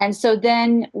 Yeah. And so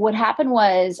then what happened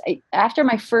was after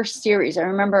my first series, I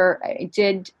remember I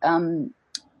did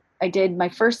my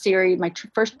first series,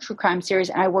 first true crime series,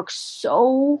 and I worked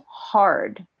so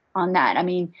hard on that. I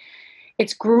mean,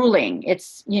 it's grueling.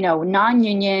 It's,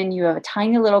 non-union. You have a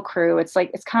tiny little crew. It's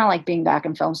kind of like being back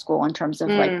in film school in terms of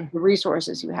like the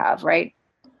resources you have, right?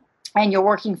 And you're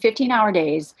working 15-hour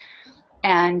days,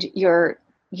 and you're,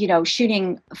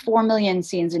 shooting 4 million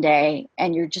scenes a day,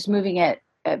 and you're just moving at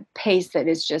a pace that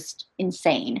is just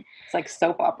insane. It's like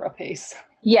soap opera pace.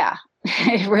 Yeah,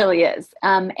 it really is.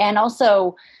 And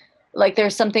also, like,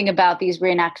 there's something about these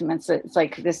reenactments. It's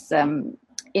like this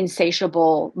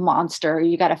insatiable monster.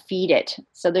 You got to feed it.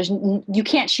 So you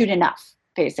can't shoot enough,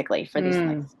 basically, for these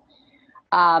things.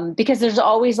 Because there's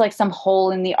always like some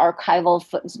hole in the archival,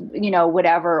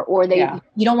 whatever, or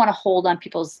you don't want to hold on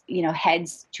people's,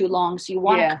 heads too long. So you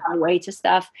want to cut away to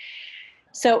stuff.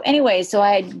 So anyway,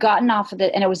 I had gotten off of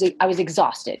it, and I was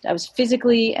exhausted. I was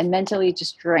physically and mentally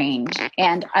just drained.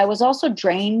 And I was also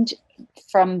drained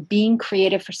from being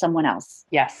creative for someone else.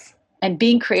 Yes. And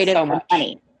being creative for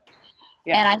money.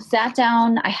 Yeah. And I sat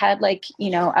down, I had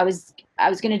I was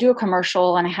going to do a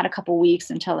commercial, and I had a couple weeks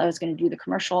until I was going to do the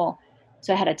commercial.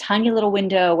 So I had a tiny little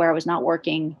window where I was not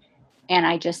working, and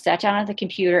I just sat down at the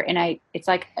computer, and I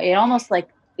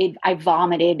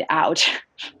vomited out.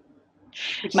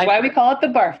 Which is why we call it the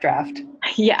barf draft.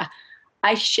 Yeah.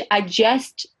 I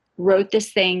just wrote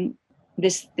this thing,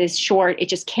 this short. It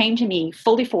just came to me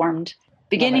fully formed,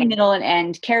 beginning, middle, and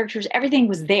end, characters, everything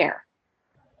was there.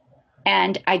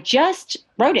 And I just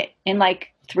wrote it in like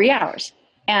 3 hours.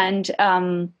 And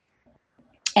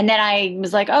then I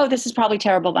was like, oh, this is probably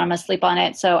terrible, but I'm going to sleep on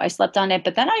it. So I slept on it.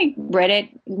 But then I read it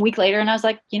a week later, and I was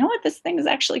like, you know what? This thing is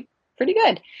actually pretty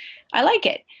good. I like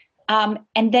it.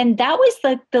 And then that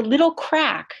was the little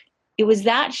crack. It was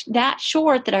that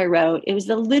short that I wrote. It was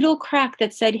the little crack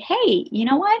that said, hey, you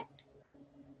know what?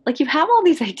 Like, you have all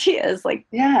these ideas. Like,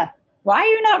 yeah, why are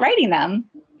you not writing them?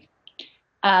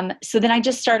 So then I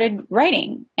just started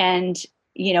writing. And,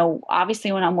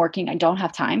 obviously when I'm working, I don't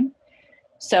have time.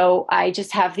 So I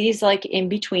just have these like in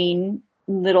between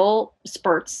little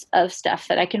spurts of stuff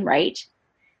that I can write.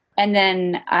 And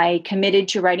then I committed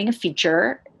to writing a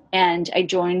feature, and I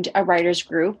joined a writer's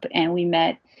group, and we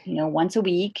met, once a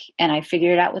week, and I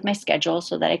figured it out with my schedule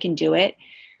so that I can do it.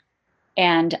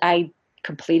 And I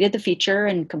completed the feature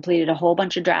and completed a whole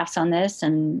bunch of drafts on this.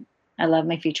 And I love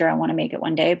my feature. I want to make it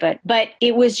one day, but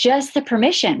it was just the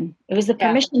permission. It was the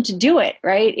permission to do it.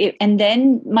 Right. And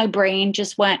then my brain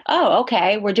just went, oh,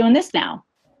 okay, we're doing this now.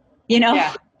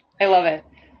 Yeah, I love it.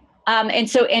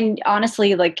 And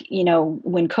honestly, like,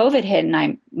 when COVID hit and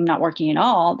I'm not working at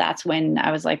all, that's when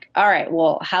I was like, all right,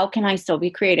 well, how can I still be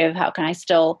creative? How can I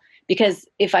still, because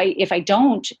if I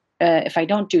don't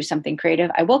do something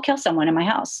creative, I will kill someone in my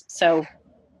house. So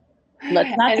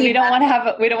let's not. And we don't want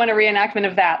a reenactment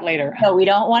of that later. No, we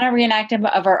don't want a reenactment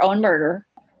of our own murder.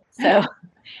 So,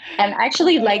 and I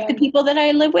actually like the people that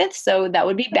I live with. So that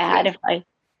would be bad if I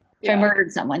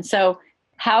murdered someone. So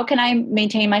how can I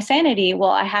maintain my sanity?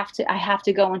 Well, I have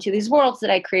to go into these worlds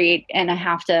that I create, and I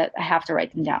have to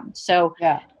write them down. So,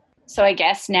 so I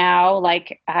guess now,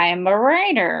 like, I'm a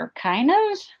writer, kind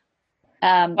of.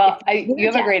 You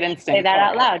have a great instinct. Say that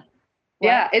out loud.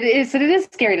 Yeah, it is. It is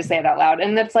scary to say it out loud,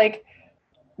 and that's like,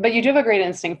 but you do have a great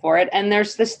instinct for it. And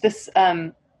there's this.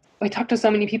 We talked to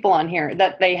so many people on here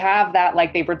that they have that,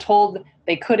 like, they were told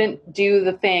they couldn't do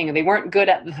the thing, they weren't good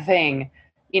at the thing,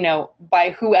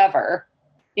 by whoever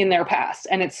in their past.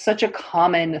 And it's such a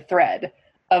common thread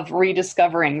of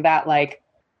rediscovering that, like,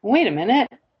 wait a minute,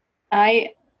 I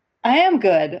am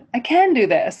good. I can do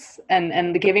this.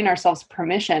 And giving ourselves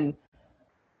permission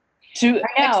to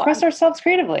express ourselves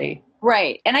creatively.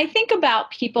 Right. And I think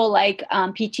about people like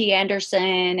P.T.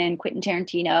 Anderson and Quentin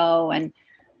Tarantino, and,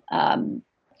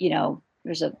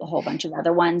 there's a whole bunch of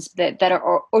other ones that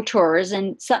are auteurs.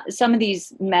 And some of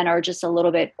these men are just a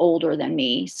little bit older than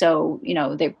me. So,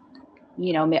 they're,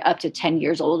 up to 10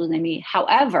 years older than me.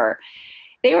 However,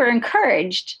 they were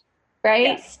encouraged, right?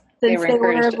 Yes, Since they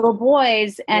were little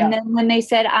boys. And then when they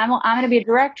said, I'm going to be a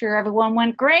director, everyone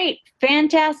went, great,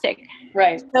 fantastic.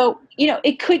 Right. So,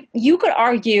 you could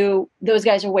argue those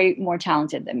guys are way more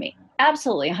talented than me.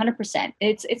 Absolutely. 100%.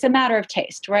 It's a matter of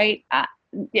taste, right?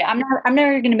 I'm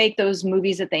never going to make those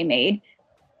movies that they made.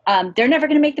 They're never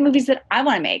going to make the movies that I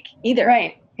want to make either.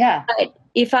 Right. Yeah. But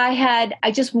if I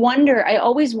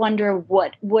always wonder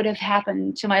what would have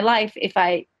happened to my life if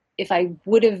I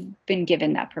would have been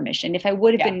given that permission, if I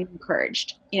would have been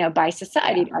encouraged, by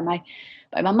society, by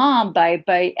by my mom,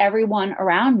 by everyone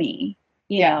around me,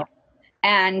 you know.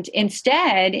 And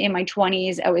instead, in my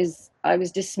 20s, I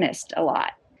was dismissed a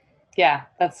lot. Yeah,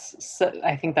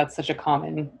 I think that's such a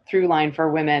common through line for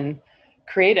women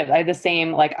creative. I had the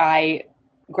same, like I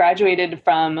graduated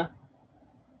from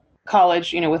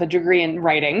college, with a degree in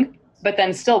writing, but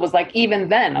then still was like, even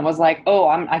then I was like, oh,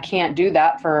 I can't do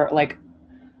that for like,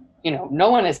 no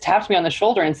one has tapped me on the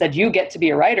shoulder and said, you get to be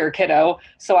a writer, kiddo.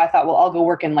 So I thought, well, I'll go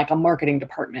work in like a marketing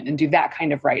department and do that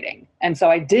kind of writing. And so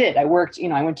I did. I worked,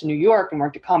 I went to New York and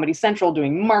worked at Comedy Central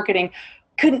doing marketing.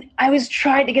 I was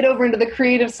trying to get over into the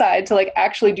creative side to like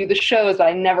actually do the shows, but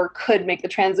I never could make the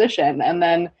transition. And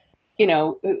then,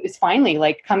 it's finally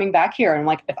like coming back here. And I'm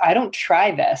like, if I don't try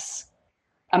this,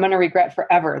 I'm going to regret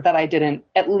forever that I didn't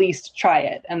at least try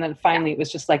it. And then finally it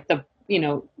was just like the,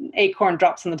 acorn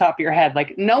drops on the top of your head.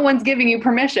 Like no one's giving you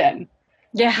permission.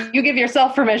 Yeah. You give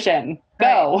yourself permission.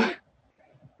 Go. Right.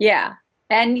 Yeah.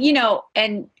 And,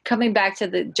 and coming back to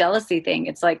the jealousy thing,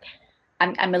 it's like,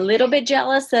 I'm a little bit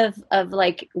jealous of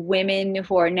like women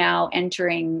who are now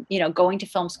entering, going to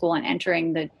film school and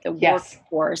entering the yes.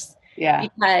 workforce. Yeah.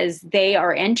 Because they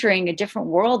are entering a different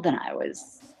world than I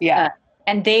was. Yeah.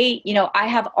 And they, I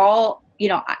have all,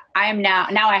 I am now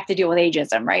I have to deal with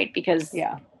ageism, right? Because,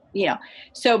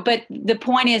 so, but the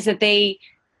point is that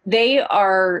they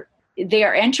are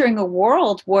entering a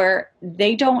world where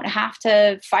they don't have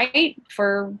to fight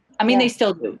for, they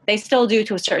still do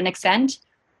to a certain extent,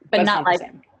 but not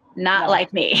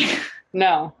like me.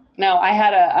 No, I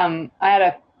had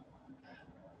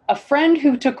a friend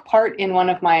who took part in one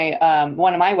of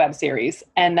my web series,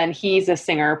 and then he's a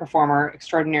singer, performer,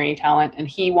 extraordinary talent, and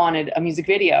he wanted a music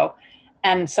video.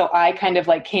 And so I kind of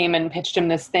like came and pitched him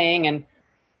this thing,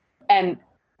 and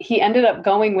he ended up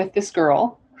going with this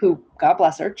girl who, God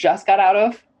bless her, just got out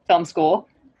of film school,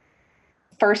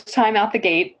 first time out the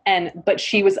gate, but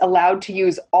she was allowed to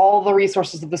use all the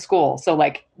resources of the school. So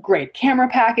like great camera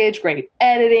package, great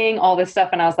editing, all this stuff.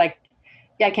 And I was like,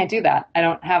 yeah, I can't do that. I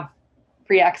don't have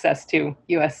free access to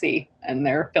USC and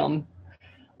their film.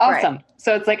 Awesome. Right.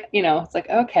 So it's like,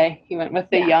 okay, he went with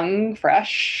the young,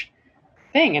 fresh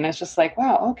thing. And it's just like,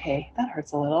 wow, okay, that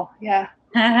hurts a little. Yeah.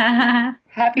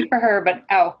 Happy for her, but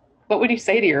ow, what would you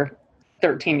say to your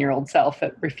 13-year-old self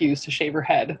that refused to shave her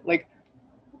head? Like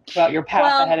about your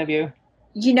path ahead of you?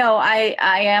 I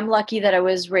am lucky that I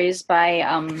was raised by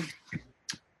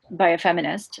a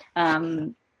feminist.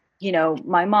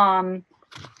 My mom,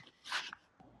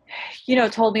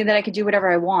 told me that I could do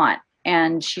whatever I want.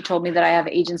 And she told me that I have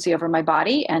agency over my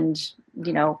body. And,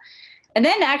 and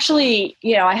then actually,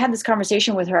 I had this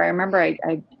conversation with her. I remember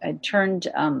I turned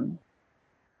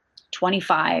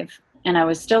 25 and I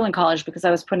was still in college because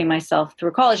I was putting myself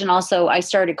through college. And also I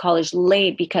started college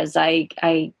late because I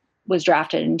was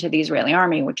drafted into the Israeli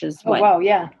army, which is what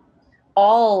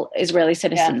all Israeli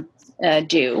citizens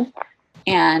do.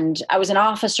 And I was an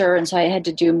officer. And so I had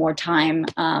to do more time.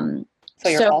 So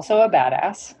you're also a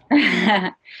badass.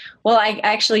 Well, I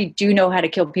actually do know how to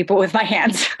kill people with my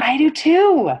hands. I do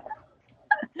too.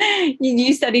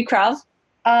 You studied Krav?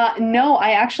 No,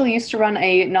 I actually used to run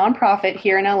a nonprofit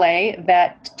here in LA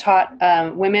that taught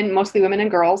women, mostly women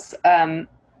and girls,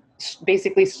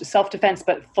 basically self-defense,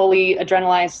 but fully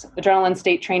adrenaline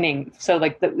state training. So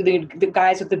like the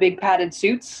guys with the big padded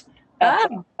suits,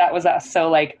 that was us.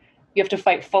 So like you have to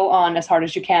fight full on as hard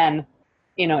as you can,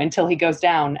 until he goes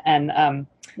down. And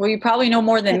well, you probably know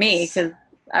more than me because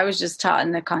I was just taught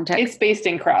in the context. It's based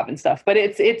in Krav and stuff, but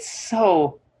it's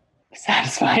so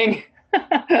satisfying.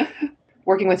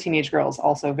 Working with teenage girls,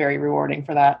 also very rewarding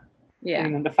for that. Yeah.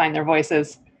 Getting them to find their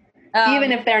voices.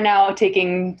 Even if they're now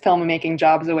taking filmmaking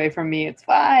jobs away from me, it's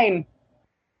fine.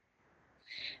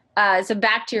 So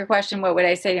back to your question, what would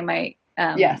I say to my...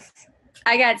 yes.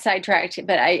 I got sidetracked,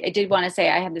 but I did want to say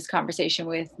I had this conversation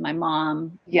with my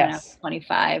mom when I was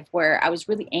 25 where I was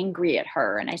really angry at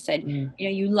her. And I said,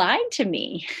 you lied to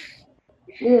me.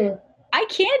 Mm. I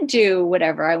can't do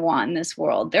whatever I want in this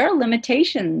world. There are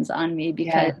limitations on me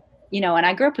because, and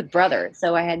I grew up with brothers.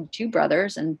 So I had two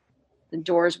brothers and the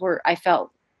doors were, I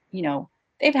felt,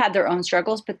 they've had their own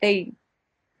struggles, but they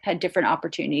had different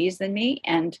opportunities than me.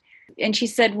 And she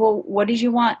said, well, what did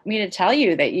you want me to tell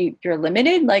you, that you're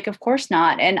limited? Like, of course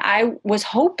not. And I was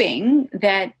hoping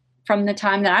that from the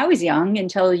time that I was young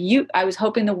until I was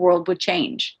hoping the world would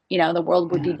change, the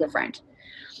world would be different.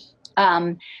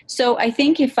 So I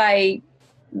think if I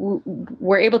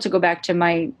were able to go back to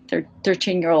my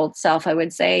 13-year-old self, I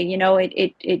would say,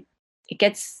 it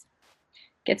gets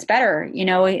better.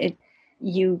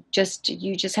 You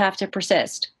just have to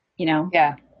persist,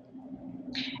 Yeah.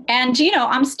 And,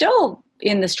 I'm still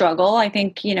in the struggle. I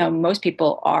think, most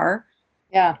people are.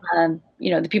 Yeah.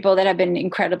 The people that have been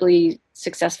incredibly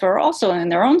successful are also in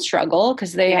their own struggle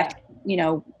because they have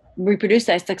to, reproduce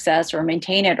that success or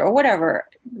maintain it or whatever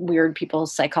weird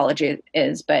people's psychology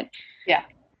is. But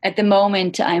at the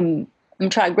moment, I'm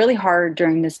trying really hard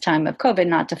during this time of COVID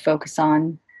not to focus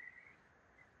on,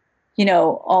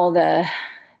 all the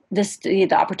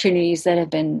opportunities that have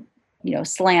been,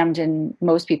 slammed in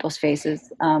most people's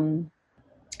faces,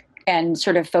 and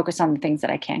sort of focus on the things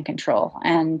that I can control.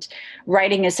 And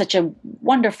writing is such a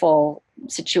wonderful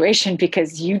situation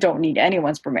because you don't need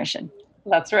anyone's permission.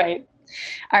 That's right.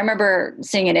 I remember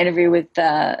seeing an interview with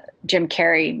Jim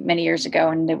Carrey many years ago,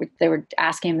 and they were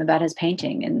asking him about his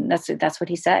painting, and that's what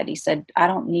he said. He said, "I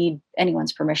don't need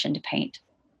anyone's permission to paint.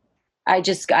 I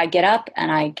get up and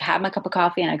I have my cup of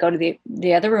coffee and I go to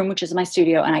the other room, which is my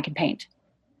studio, and I can paint,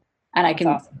 and I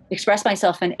can express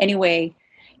myself in any way,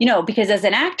 because as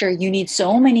an actor, you need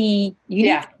so many. You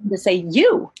need to say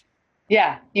you.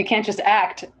 Yeah, you can't just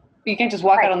act." You can't just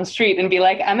walk out on the street and be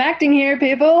like, "I'm acting here,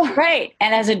 people." Right.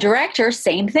 And as a director,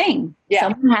 same thing. Yeah.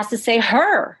 Someone has to say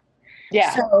her.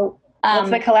 Yeah. So it's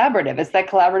the collaborative. It's that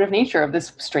collaborative nature of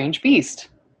this strange beast.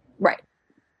 Right.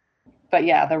 But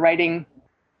yeah, the writing,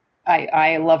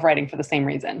 I love writing for the same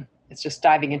reason. It's just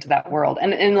diving into that world.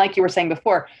 And like you were saying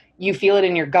before, you feel it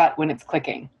in your gut when it's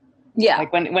clicking. Yeah.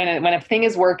 Like when a thing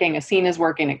is working, a scene is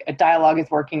working, a dialogue is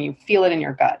working, you feel it in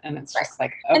your gut, and it's just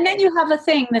like, okay. And then you have a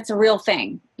thing that's a real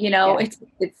thing. It's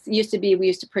used to be, we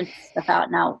used to print stuff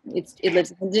out. Now it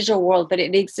lives in the digital world, but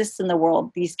it exists in the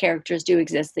world. These characters do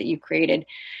exist that you created.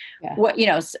 Yeah. What,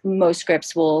 most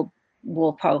scripts will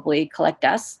probably collect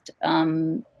dust.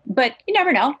 But you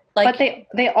never know. But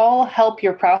they all help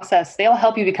your process. They all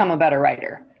help you become a better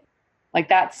writer. Like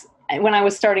that's, when I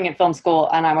was starting at film school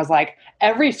and I was like,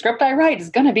 every script I write is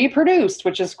going to be produced,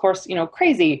 which is, of course,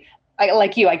 crazy.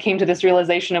 I came to this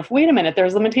realization of, wait a minute,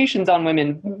 there's limitations on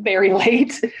women very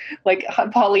late, like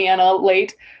Pollyanna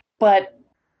late. But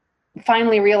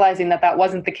finally realizing that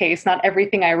wasn't the case. Not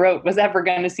everything I wrote was ever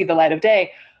going to see the light of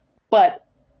day, but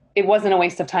it wasn't a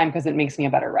waste of time because it makes me a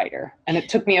better writer. And it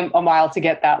took me a while to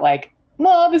get that, like,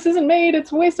 no, this isn't made.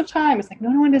 It's a waste of time. It's like,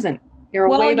 no, it isn't. You're a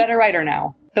way better writer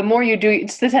now. The more you do,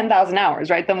 it's the 10,000 hours,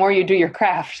 right? The more you do your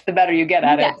craft, the better you get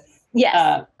at it.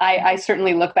 Yes. I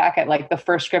certainly look back at like the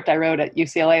first script I wrote at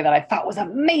UCLA that I thought was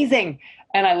amazing.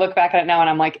 And I look back at it now and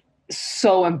I'm like,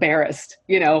 so embarrassed,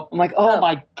 I'm like, oh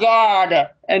my God.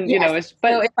 And, so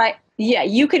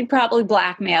you could probably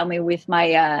blackmail me with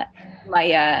my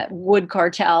wood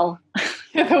cartel.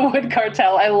 The wood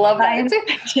cartel. I love that.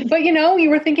 But you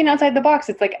were thinking outside the box.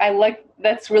 It's like,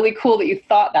 that's really cool that you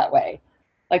thought that way.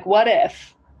 Like, what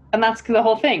if? And that's the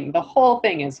whole thing. The whole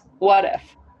thing is, what if?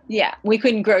 Yeah, we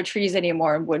couldn't grow trees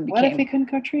anymore. And wood became. What if we couldn't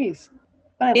grow trees?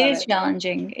 It is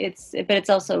challenging. But it's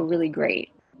also really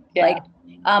great. Yeah. Like,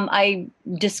 I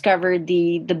discovered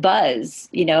the buzz,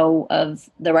 of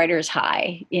the writer's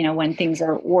high, when things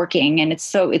are working, and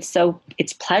it's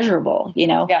pleasurable,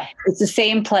 Yeah. It's the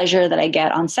same pleasure that I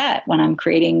get on set when I'm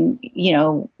creating,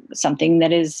 something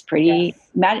that is pretty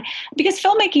magic, because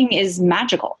filmmaking is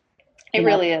magical. It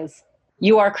really is.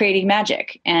 You are creating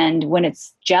magic, and when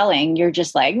it's gelling, you're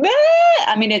just like, bah!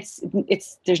 I mean,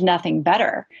 there's nothing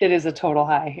better. It is a total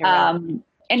high.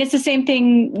 And it's the same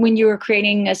thing when you were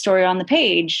creating a story on the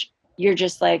page. You're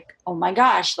just like, oh my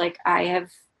gosh, like I have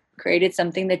created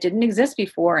something that didn't exist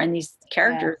before, and these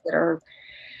characters that are,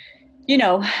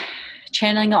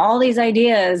 channeling all these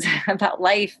ideas about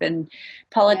life and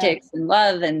politics and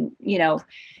love, and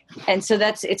and so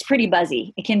it's pretty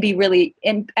buzzy. It can be really,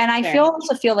 and I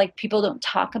also feel like people don't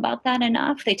talk about that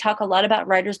enough. They talk a lot about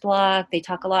writer's block. They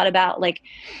talk a lot about like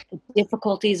the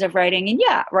difficulties of writing, and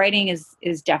writing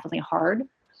is definitely hard,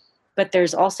 but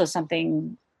there's also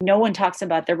something no one talks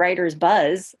about, the writer's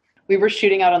buzz. We were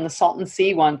shooting out on the Salton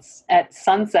Sea once at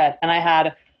sunset, and I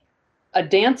had a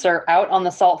dancer out on the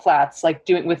salt flats, like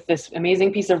doing with this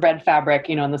amazing piece of red fabric,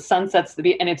 and the sunsets,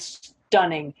 and it's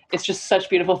stunning. It's just such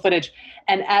beautiful footage.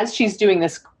 And as she's doing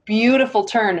this beautiful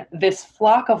turn, this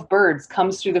flock of birds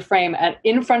comes through the frame and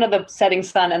in front of the setting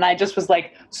sun. And I just was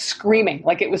like screaming,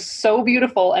 like it was so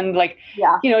beautiful. And like,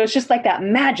 it's just like that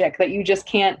magic that you just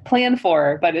can't plan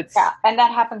for, but it's. Yeah. And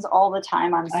that happens all the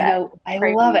time on set. I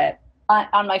love it.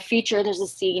 On my feature, there's a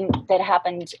scene that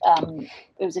happened.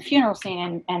 It was a funeral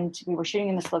scene, and we were shooting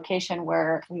in this location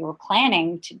where we were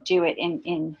planning to do it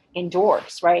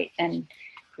indoors, right? And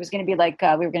it was going to be like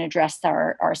we were going to dress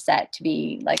our set to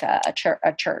be like a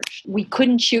church. We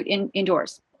couldn't shoot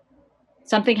indoors.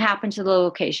 Something happened to the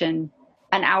location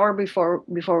an hour before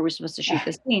we were supposed to shoot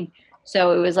this scene.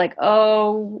 So it was like,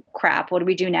 oh crap, what do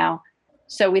we do now?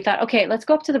 So we thought, okay, let's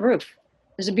go up to the roof.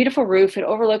 There's a beautiful roof. It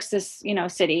overlooks this,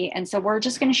 city. And so we're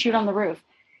just going to shoot on the roof.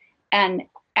 And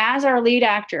as our lead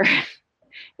actor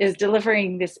is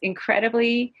delivering this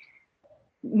incredibly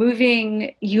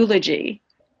moving eulogy,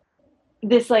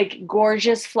 this like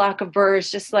gorgeous flock of birds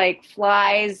just like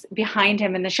flies behind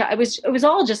him in the shot. It was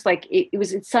all just like, it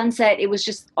was at sunset. It was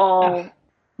just all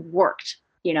worked,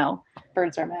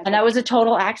 Birds are magic. And that was a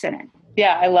total accident.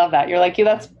 Yeah, I love that. You're like,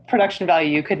 that's production value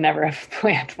you could never have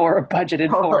planned for or budgeted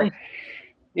for.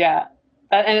 Yeah.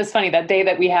 And it's funny, that day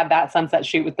that we had that sunset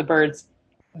shoot with the birds,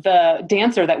 the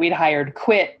dancer that we'd hired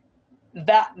quit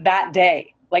that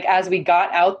day, like as we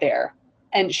got out there,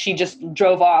 and she just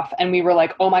drove off, and we were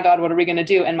like, oh my God, what are we going to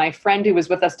do? And my friend who was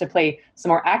with us to play some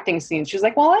more acting scenes, she's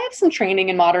like, well, I have some training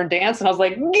in modern dance. And I was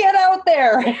like, get out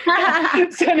there.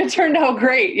 So it turned out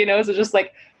great, so just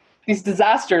like these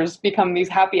disasters become these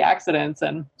happy accidents.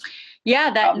 And yeah,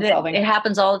 that it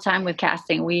happens all the time with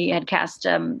casting. We had cast,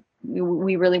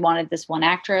 we really wanted this one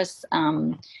actress.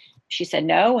 She said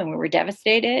no, and we were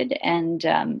devastated. And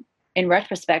in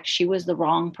retrospect, she was the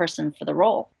wrong person for the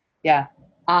role. Yeah.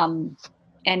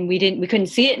 And we couldn't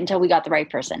see it until we got the right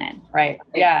person in. Right.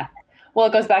 Yeah. Well,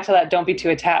 it goes back to that, don't be too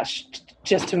attached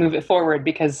just to move it forward,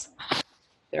 because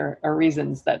there are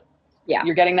reasons that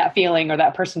you're getting that feeling, or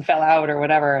that person fell out or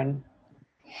whatever. And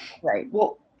right.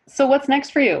 Well, so what's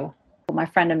next for you? My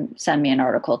friend sent me an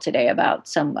article today about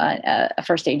a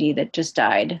first AD that just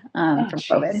died from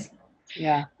COVID.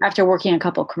 Yeah. After working a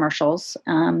couple commercials.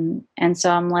 And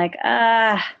so I'm like,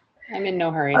 I'm in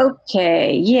no hurry.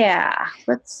 Okay, yeah.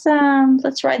 Let's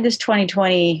ride this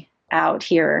 2020 out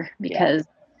here, because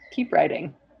keep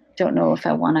writing. Don't know if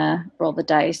I want to roll the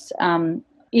dice.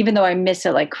 Even though I miss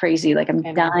it like crazy, like I'm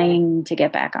dying to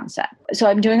get back on set. So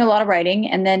I'm doing a lot of writing,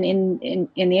 and then in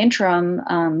the interim,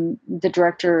 the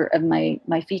director of my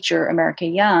feature, America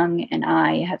Young, and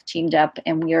I have teamed up,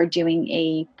 and we are doing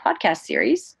a podcast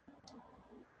series.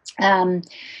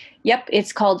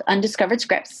 It's called Undiscovered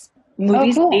Scripts.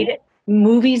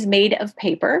 Movies made of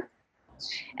paper.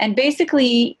 And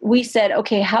basically we said,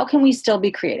 okay, how can we still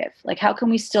be creative? Like, how can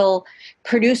we still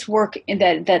produce work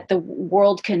that the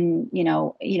world can,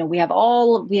 we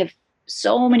have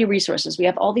so many resources. We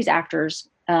have all these actors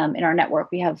in our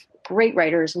network. We have great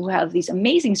writers who have these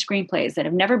amazing screenplays that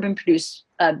have never been produced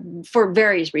for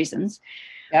various reasons.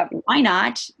 Yep. Why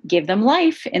not give them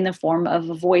life in the form of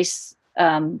a voice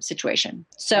situation?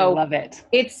 So I love it.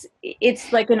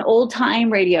 It's like an old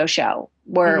time radio show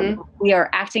where we are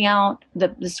acting out the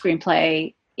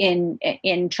screenplay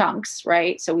in chunks,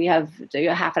 right? So we have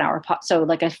a half an hour so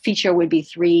like a feature would be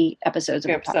 3 episodes.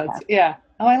 Yeah.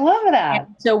 Oh, I love that.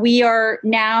 And so we are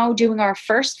now doing our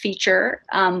first feature,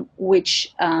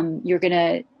 which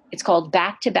it's called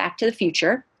Back to the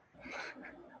Future.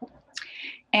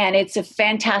 And it's a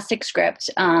fantastic script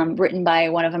written by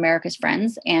one of America's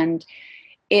friends. And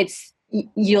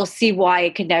you'll see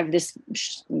why this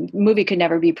movie could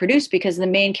never be produced, because the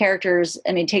main characters,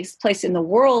 it takes place in the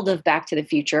world of Back to the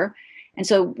Future. And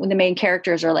so the main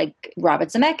characters are like Robert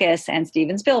Zemeckis and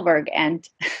Steven Spielberg. And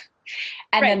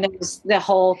then there's the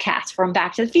whole cast from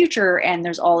Back to the Future, and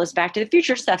there's all this Back to the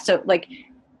Future stuff. So like,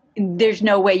 there's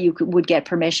no way you would get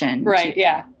permission. Right.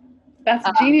 Yeah. That's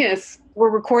genius. We're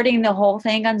recording the whole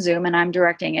thing on Zoom, and I'm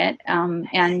directing it.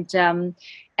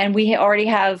 And we already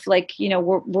have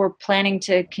we're planning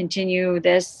to continue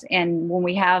this. And when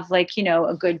we have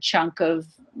a good chunk of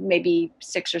maybe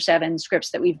 6 or 7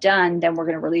 scripts that we've done, then we're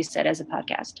going to release it as a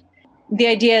podcast. The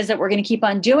idea is that we're going to keep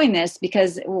on doing this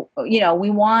because, we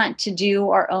want to do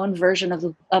our own version of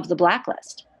the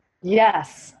Blacklist.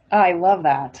 Yes. Oh, I love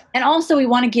that. And also we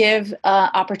want to give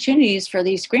opportunities for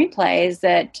these screenplays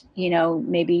that,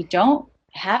 maybe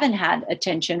haven't had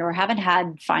attention or haven't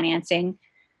had financing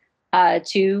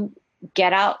to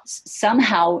get out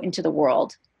somehow into the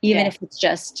world, even if it's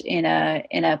just in a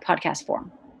podcast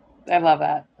form. I love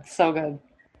that. It's so good.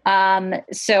 And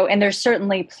there's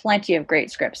certainly plenty of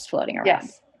great scripts floating around.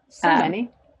 Yes. So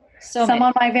many. Some many.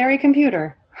 On my very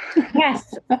computer.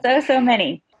 Yes. So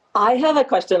many. I have a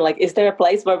question. Is there a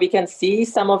place where we can see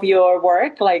some of your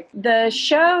work? The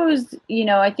shows,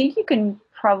 I think you can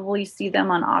probably see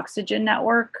them on Oxygen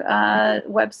Network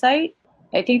website.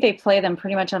 I think they play them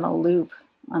pretty much on a loop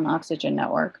on Oxygen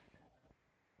Network.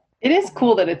 It is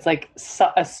cool that it's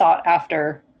a sought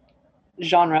after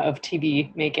genre of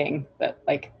TV making that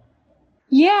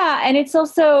Yeah. And it's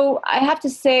also, I have to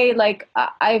say,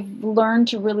 I've learned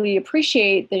to really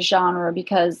appreciate the genre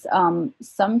because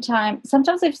sometimes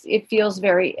it feels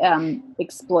very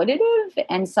exploitative,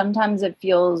 and sometimes it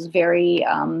feels very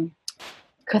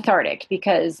cathartic,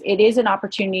 because it is an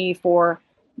opportunity for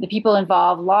the people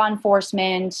involved, law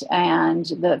enforcement and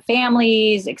the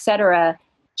families, etc.,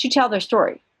 to tell their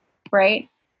story, right?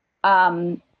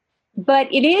 But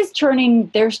it is turning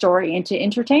their story into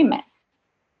entertainment.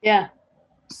 Yeah.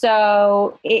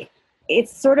 So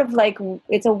it's sort of like,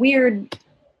 it's a weird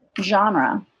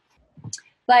genre,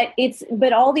 but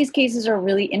all these cases are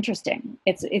really interesting.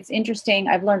 It's interesting.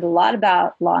 I've learned a lot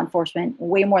about law enforcement,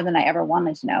 way more than I ever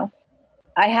wanted to know.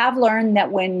 I have learned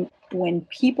that when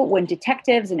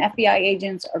detectives and FBI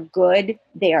agents are good,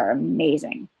 they are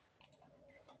amazing.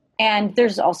 And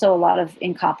there's also a lot of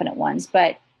incompetent ones,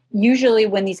 but usually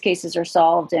when these cases are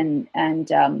solved, and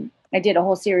I did a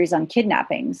whole series on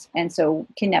kidnappings, and so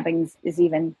kidnappings is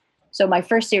even. So my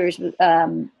first series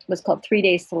was called 3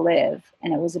 Days to Live,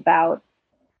 and it was about,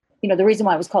 the reason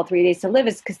why it was called 3 Days to Live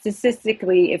is because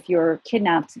statistically, if you're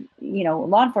kidnapped,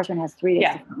 law enforcement has 3 days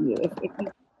to find you. If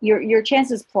your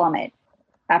chances plummet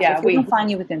after we don't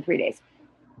find you within 3 days.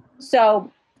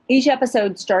 So each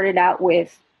episode started out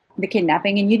with the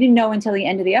kidnapping, and you didn't know until the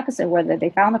end of the episode whether they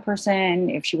found the person,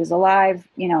 if she was alive,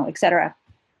 etc.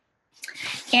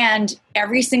 And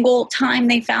every single time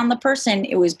they found the person,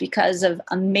 it was because of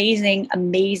amazing,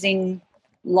 amazing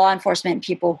law enforcement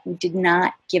people who did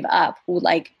not give up, who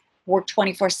worked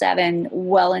 24/7,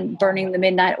 and burning the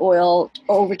midnight oil,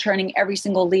 overturning every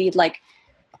single lead.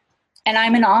 And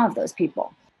I'm in awe of those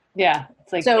people. Yeah.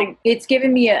 It's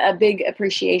given me a big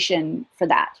appreciation for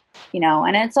that,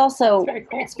 and it's also,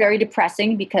 it's very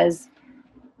depressing because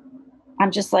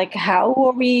I'm just like,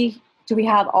 do we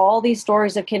have all these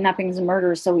stories of kidnappings and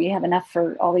murders so we have enough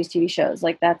for all these TV shows?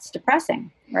 That's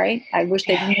depressing, right? I wish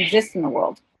they didn't exist in the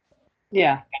world.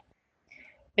 Yeah.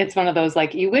 It's one of those,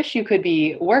 you wish you could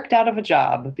be worked out of a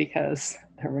job because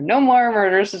there were no more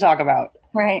murders to talk about.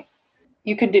 Right.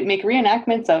 You could make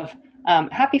reenactments of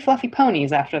Happy Fluffy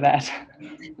Ponies after that.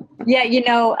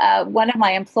 Yeah, one of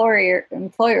my employers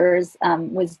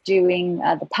was doing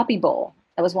the Puppy Bowl.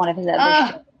 That was one of his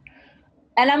other shows.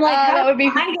 And I'm like, that would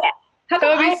be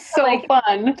so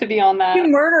fun to be on that. Do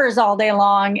murders all day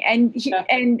long, and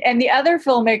the other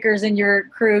filmmakers in your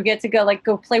crew get to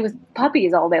go play with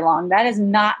puppies all day long. That is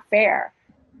not fair.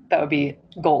 That would be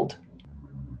gold.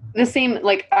 The same,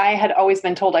 I had always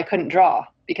been told I couldn't draw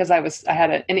because I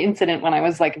had an incident when I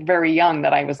was very young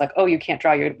that I was like, oh, you can't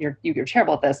draw, you're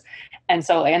terrible at this. And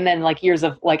so, and then years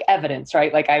of evidence,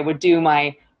 right? I would do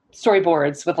my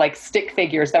storyboards with stick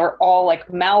figures that were all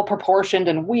malproportioned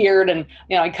and weird. And,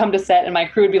 I'd come to set and my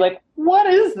crew would be like, what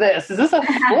is this? Is this a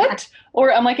foot?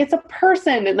 Or I'm like, it's a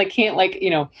person. And can't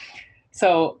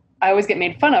so I always get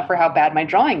made fun of for how bad my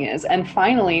drawing is. And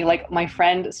finally, my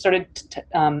friend started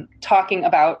talking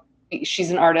about,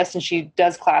 she's an artist and she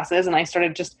does classes. And I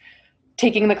started just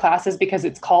taking the classes because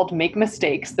it's called Make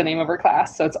Mistakes, the name of her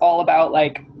class. So it's all about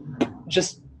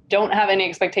just don't have any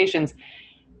expectations.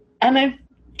 And it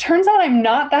turns out I'm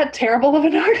not that terrible of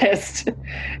an artist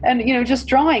and, just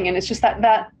drawing. And it's just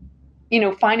that,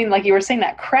 finding, like you were saying,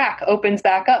 that crack opens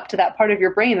back up to that part of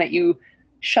your brain that you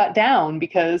shut down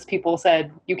because people said,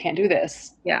 you can't do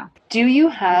this. Yeah. Do you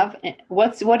have,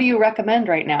 what do you recommend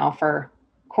right now for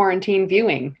quarantine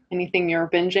viewing? Anything you're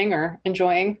binging or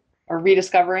enjoying or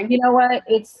rediscovering? You know what?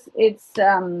 It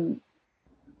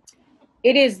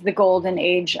is the golden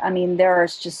age. I mean,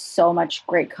 there's just so much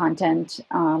great content.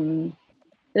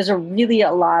 There's a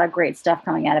lot of great stuff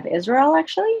coming out of Israel,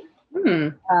 actually,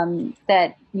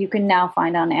 that you can now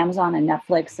find on Amazon and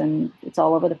Netflix, and it's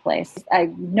all over the place. I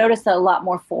noticed that a lot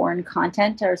more foreign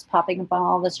content is popping up on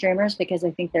all the streamers because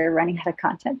I think they're running out of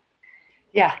content.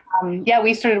 Yeah.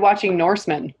 We started watching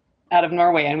Norseman out of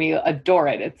Norway, and we adore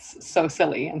it. It's so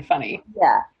silly and funny.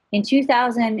 Yeah. In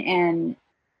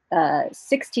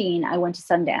 2016, I went to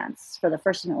Sundance for the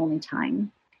first and only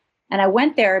time. And I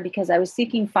went there because I was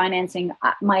seeking financing.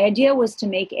 My idea was to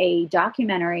make a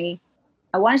documentary.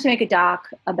 I wanted to make a doc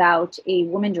about a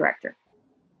woman director.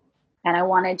 And I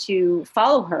wanted to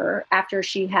follow her after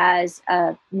she has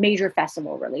a major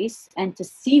festival release and to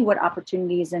see what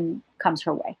opportunities comes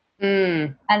her way.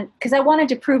 And because I wanted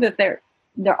to prove that there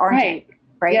aren't any,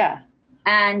 right? Yeah.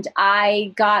 And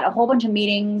I got a whole bunch of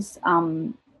meetings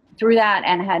through that,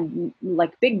 and had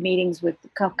big meetings with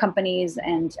companies,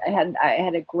 and I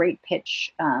had a great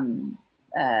pitch.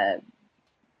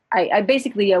 I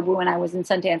basically, when I was in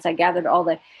Sundance, I gathered all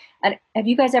the. Have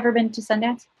you guys ever been to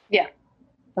Sundance? Yeah.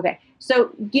 Okay, so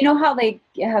you know how they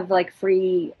have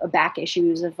free back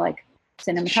issues of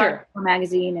Cinematographer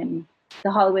magazine and the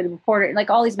Hollywood Reporter,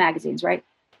 all these magazines, right?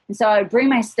 And so I would bring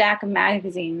my stack of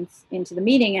magazines into the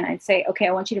meeting, and I'd say, okay,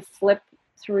 I want you to flip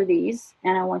through these,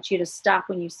 and I want you to stop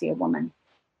when you see a woman.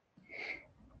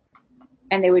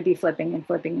 And they would be flipping and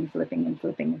flipping and flipping and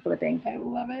flipping and flipping. I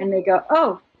love it. And they go,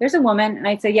 oh, there's a woman. And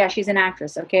I'd say, yeah, she's an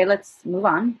actress. Okay, let's move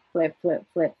on. Flip, flip,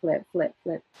 flip, flip, flip,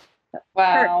 flip.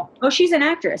 Wow. Oh, she's an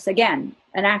actress. Again,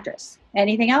 an actress.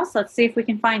 Anything else? Let's see if we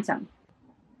can find some.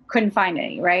 Couldn't find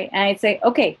any, right? And I'd say,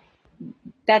 okay,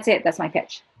 that's it. That's my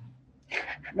pitch.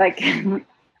 Like,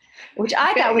 which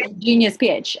I thought was a genius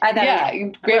pitch. I thought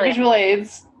great brilliant. visual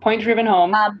aids, point driven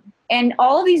home. And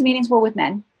all of these meetings were with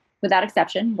men, without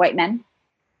exception, white men.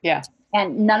 Yeah.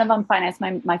 And none of them financed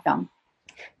my film.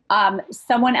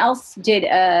 Someone else did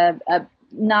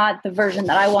not the version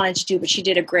that I wanted to do, but she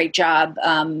did a great job.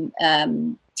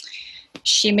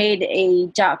 She made a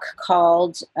doc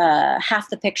called Half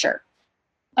the Picture.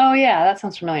 Oh yeah, that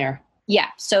sounds familiar. Yeah,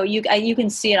 so you can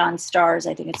see it on Stars.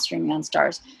 I think it's streaming on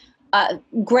Stars.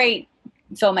 Great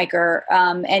filmmaker,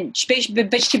 and she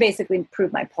basically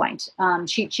proved my point.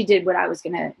 She did what I was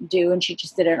going to do, and she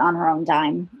just did it on her own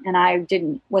dime. And I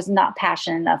was not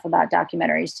passionate enough about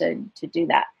documentaries to do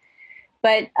that.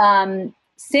 But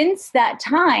since that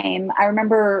time, I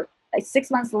remember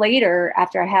 6 months later,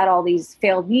 after I had all these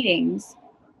failed meetings,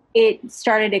 it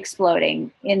started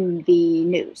exploding in the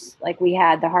news. Like we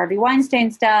had the Harvey Weinstein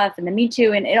stuff and the Me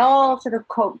Too, and it all sort of it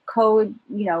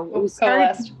was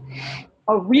started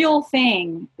a real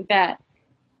thing that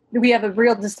we have a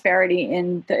real disparity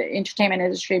in the entertainment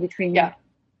industry between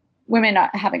women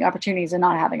not having opportunities and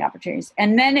not having opportunities.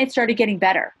 And then it started getting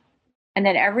better. And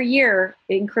then every year,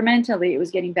 incrementally, it was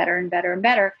getting better and better and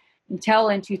better until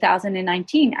in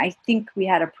 2019, I think we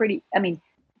had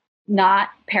not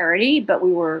parity, but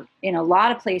we were in a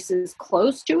lot of places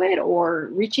close to it or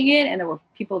reaching it. And there were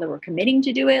people that were committing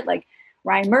to do it, like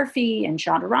Ryan Murphy and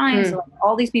Shonda Rhimes, so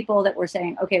all these people that were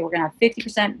saying, okay, we're going to have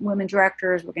 50% women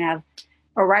directors. We're going to have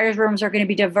our writers' rooms are going to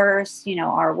be diverse,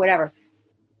 or whatever.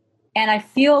 And I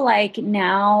feel like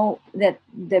now that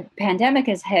the pandemic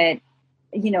has hit,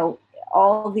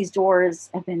 all of these doors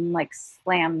have been like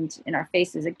slammed in our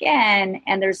faces again.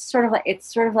 And there's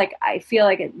it's sort of like, I feel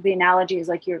like the analogy is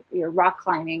like you're rock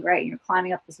climbing, right? You're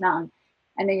climbing up this mountain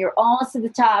and then you're almost to the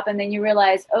top. And then you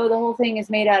realize, oh, the whole thing is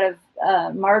made out of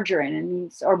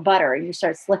margarine or butter. And you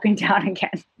start slipping down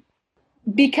again.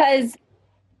 Because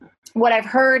what I've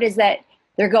heard is that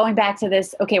they're going back to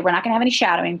this, okay, we're not going to have any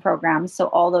shadowing programs. So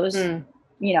all those, so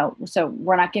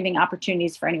we're not giving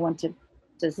opportunities for anyone to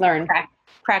learn,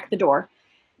 crack the door.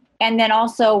 And then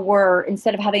also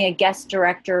instead of having a guest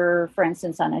director, for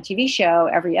instance, on a TV show,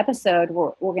 every episode,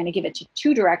 we're going to give it to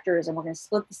 2 directors and we're going to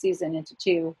split the season into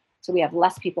 2. So we have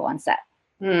less people on set.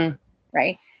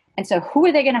 Right. And so who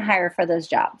are they going to hire for those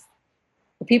jobs?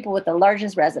 The people with the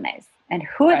largest resumes. And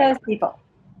who are those people?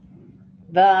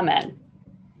 The men.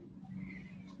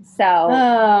 So,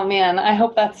 oh man, I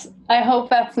hope that's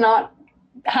not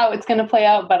how it's going to play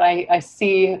out, but I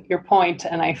see your point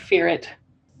and I fear it.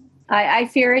 I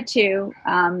fear it too,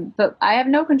 but I have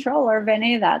no control over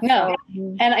any of that. No,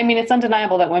 so. And I mean, it's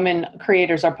undeniable that women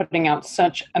creators are putting out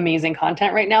such amazing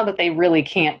content right now that they really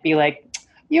can't be like,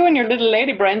 you and your little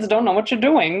lady brains don't know what you're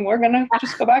doing. We're going to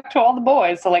just go back to all the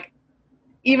boys. So like,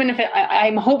 even if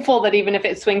I'm hopeful that even if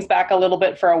it swings back a little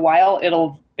bit for a while,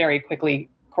 it'll very quickly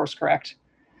course correct.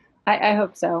 I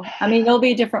hope so. I mean, it'll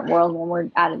be a different world when we're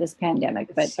out of this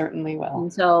pandemic, but it certainly will.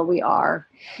 Until we are,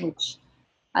 which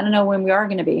I don't know when we are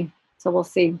going to be. So we'll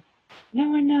see. No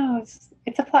one knows.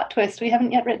 It's a plot twist we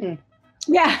haven't yet written.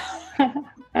 Yeah.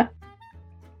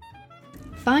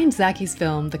 Find Zaki's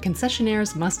film, The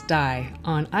Concessionaires Must Die,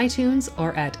 on iTunes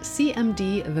or at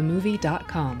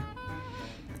cmdthemovie.com.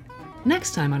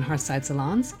 Next time on Hearthside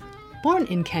Salons, born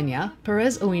in Kenya,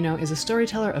 Perez Owino is a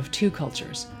storyteller of 2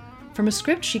 cultures. From a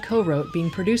script she co-wrote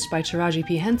being produced by Taraji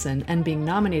P. Henson and being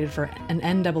nominated for an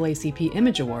NAACP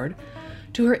Image Award,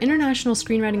 to her International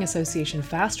Screenwriting Association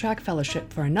Fast Track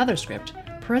Fellowship for another script,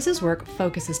 Perez's work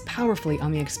focuses powerfully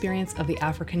on the experience of the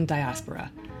African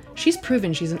diaspora. She's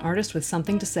proven she's an artist with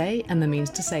something to say and the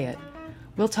means to say it.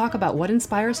 We'll talk about what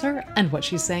inspires her and what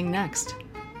she's saying next.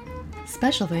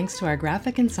 Special thanks to our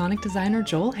graphic and sonic designer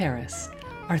Joel Harris.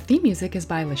 Our theme music is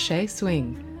by Lachey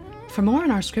Swing. For more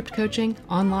on our script coaching,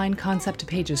 online Concept to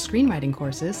Pages screenwriting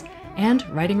courses, and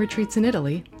writing retreats in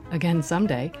Italy, again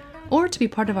someday, or to be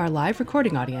part of our live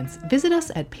recording audience, visit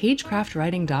us at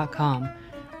pagecraftwriting.com,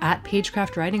 at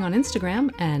pagecraftwriting on Instagram,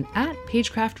 and at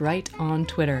pagecraftwrite on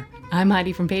Twitter. I'm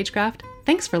Heidi from Pagecraft.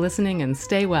 Thanks for listening and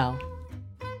stay well.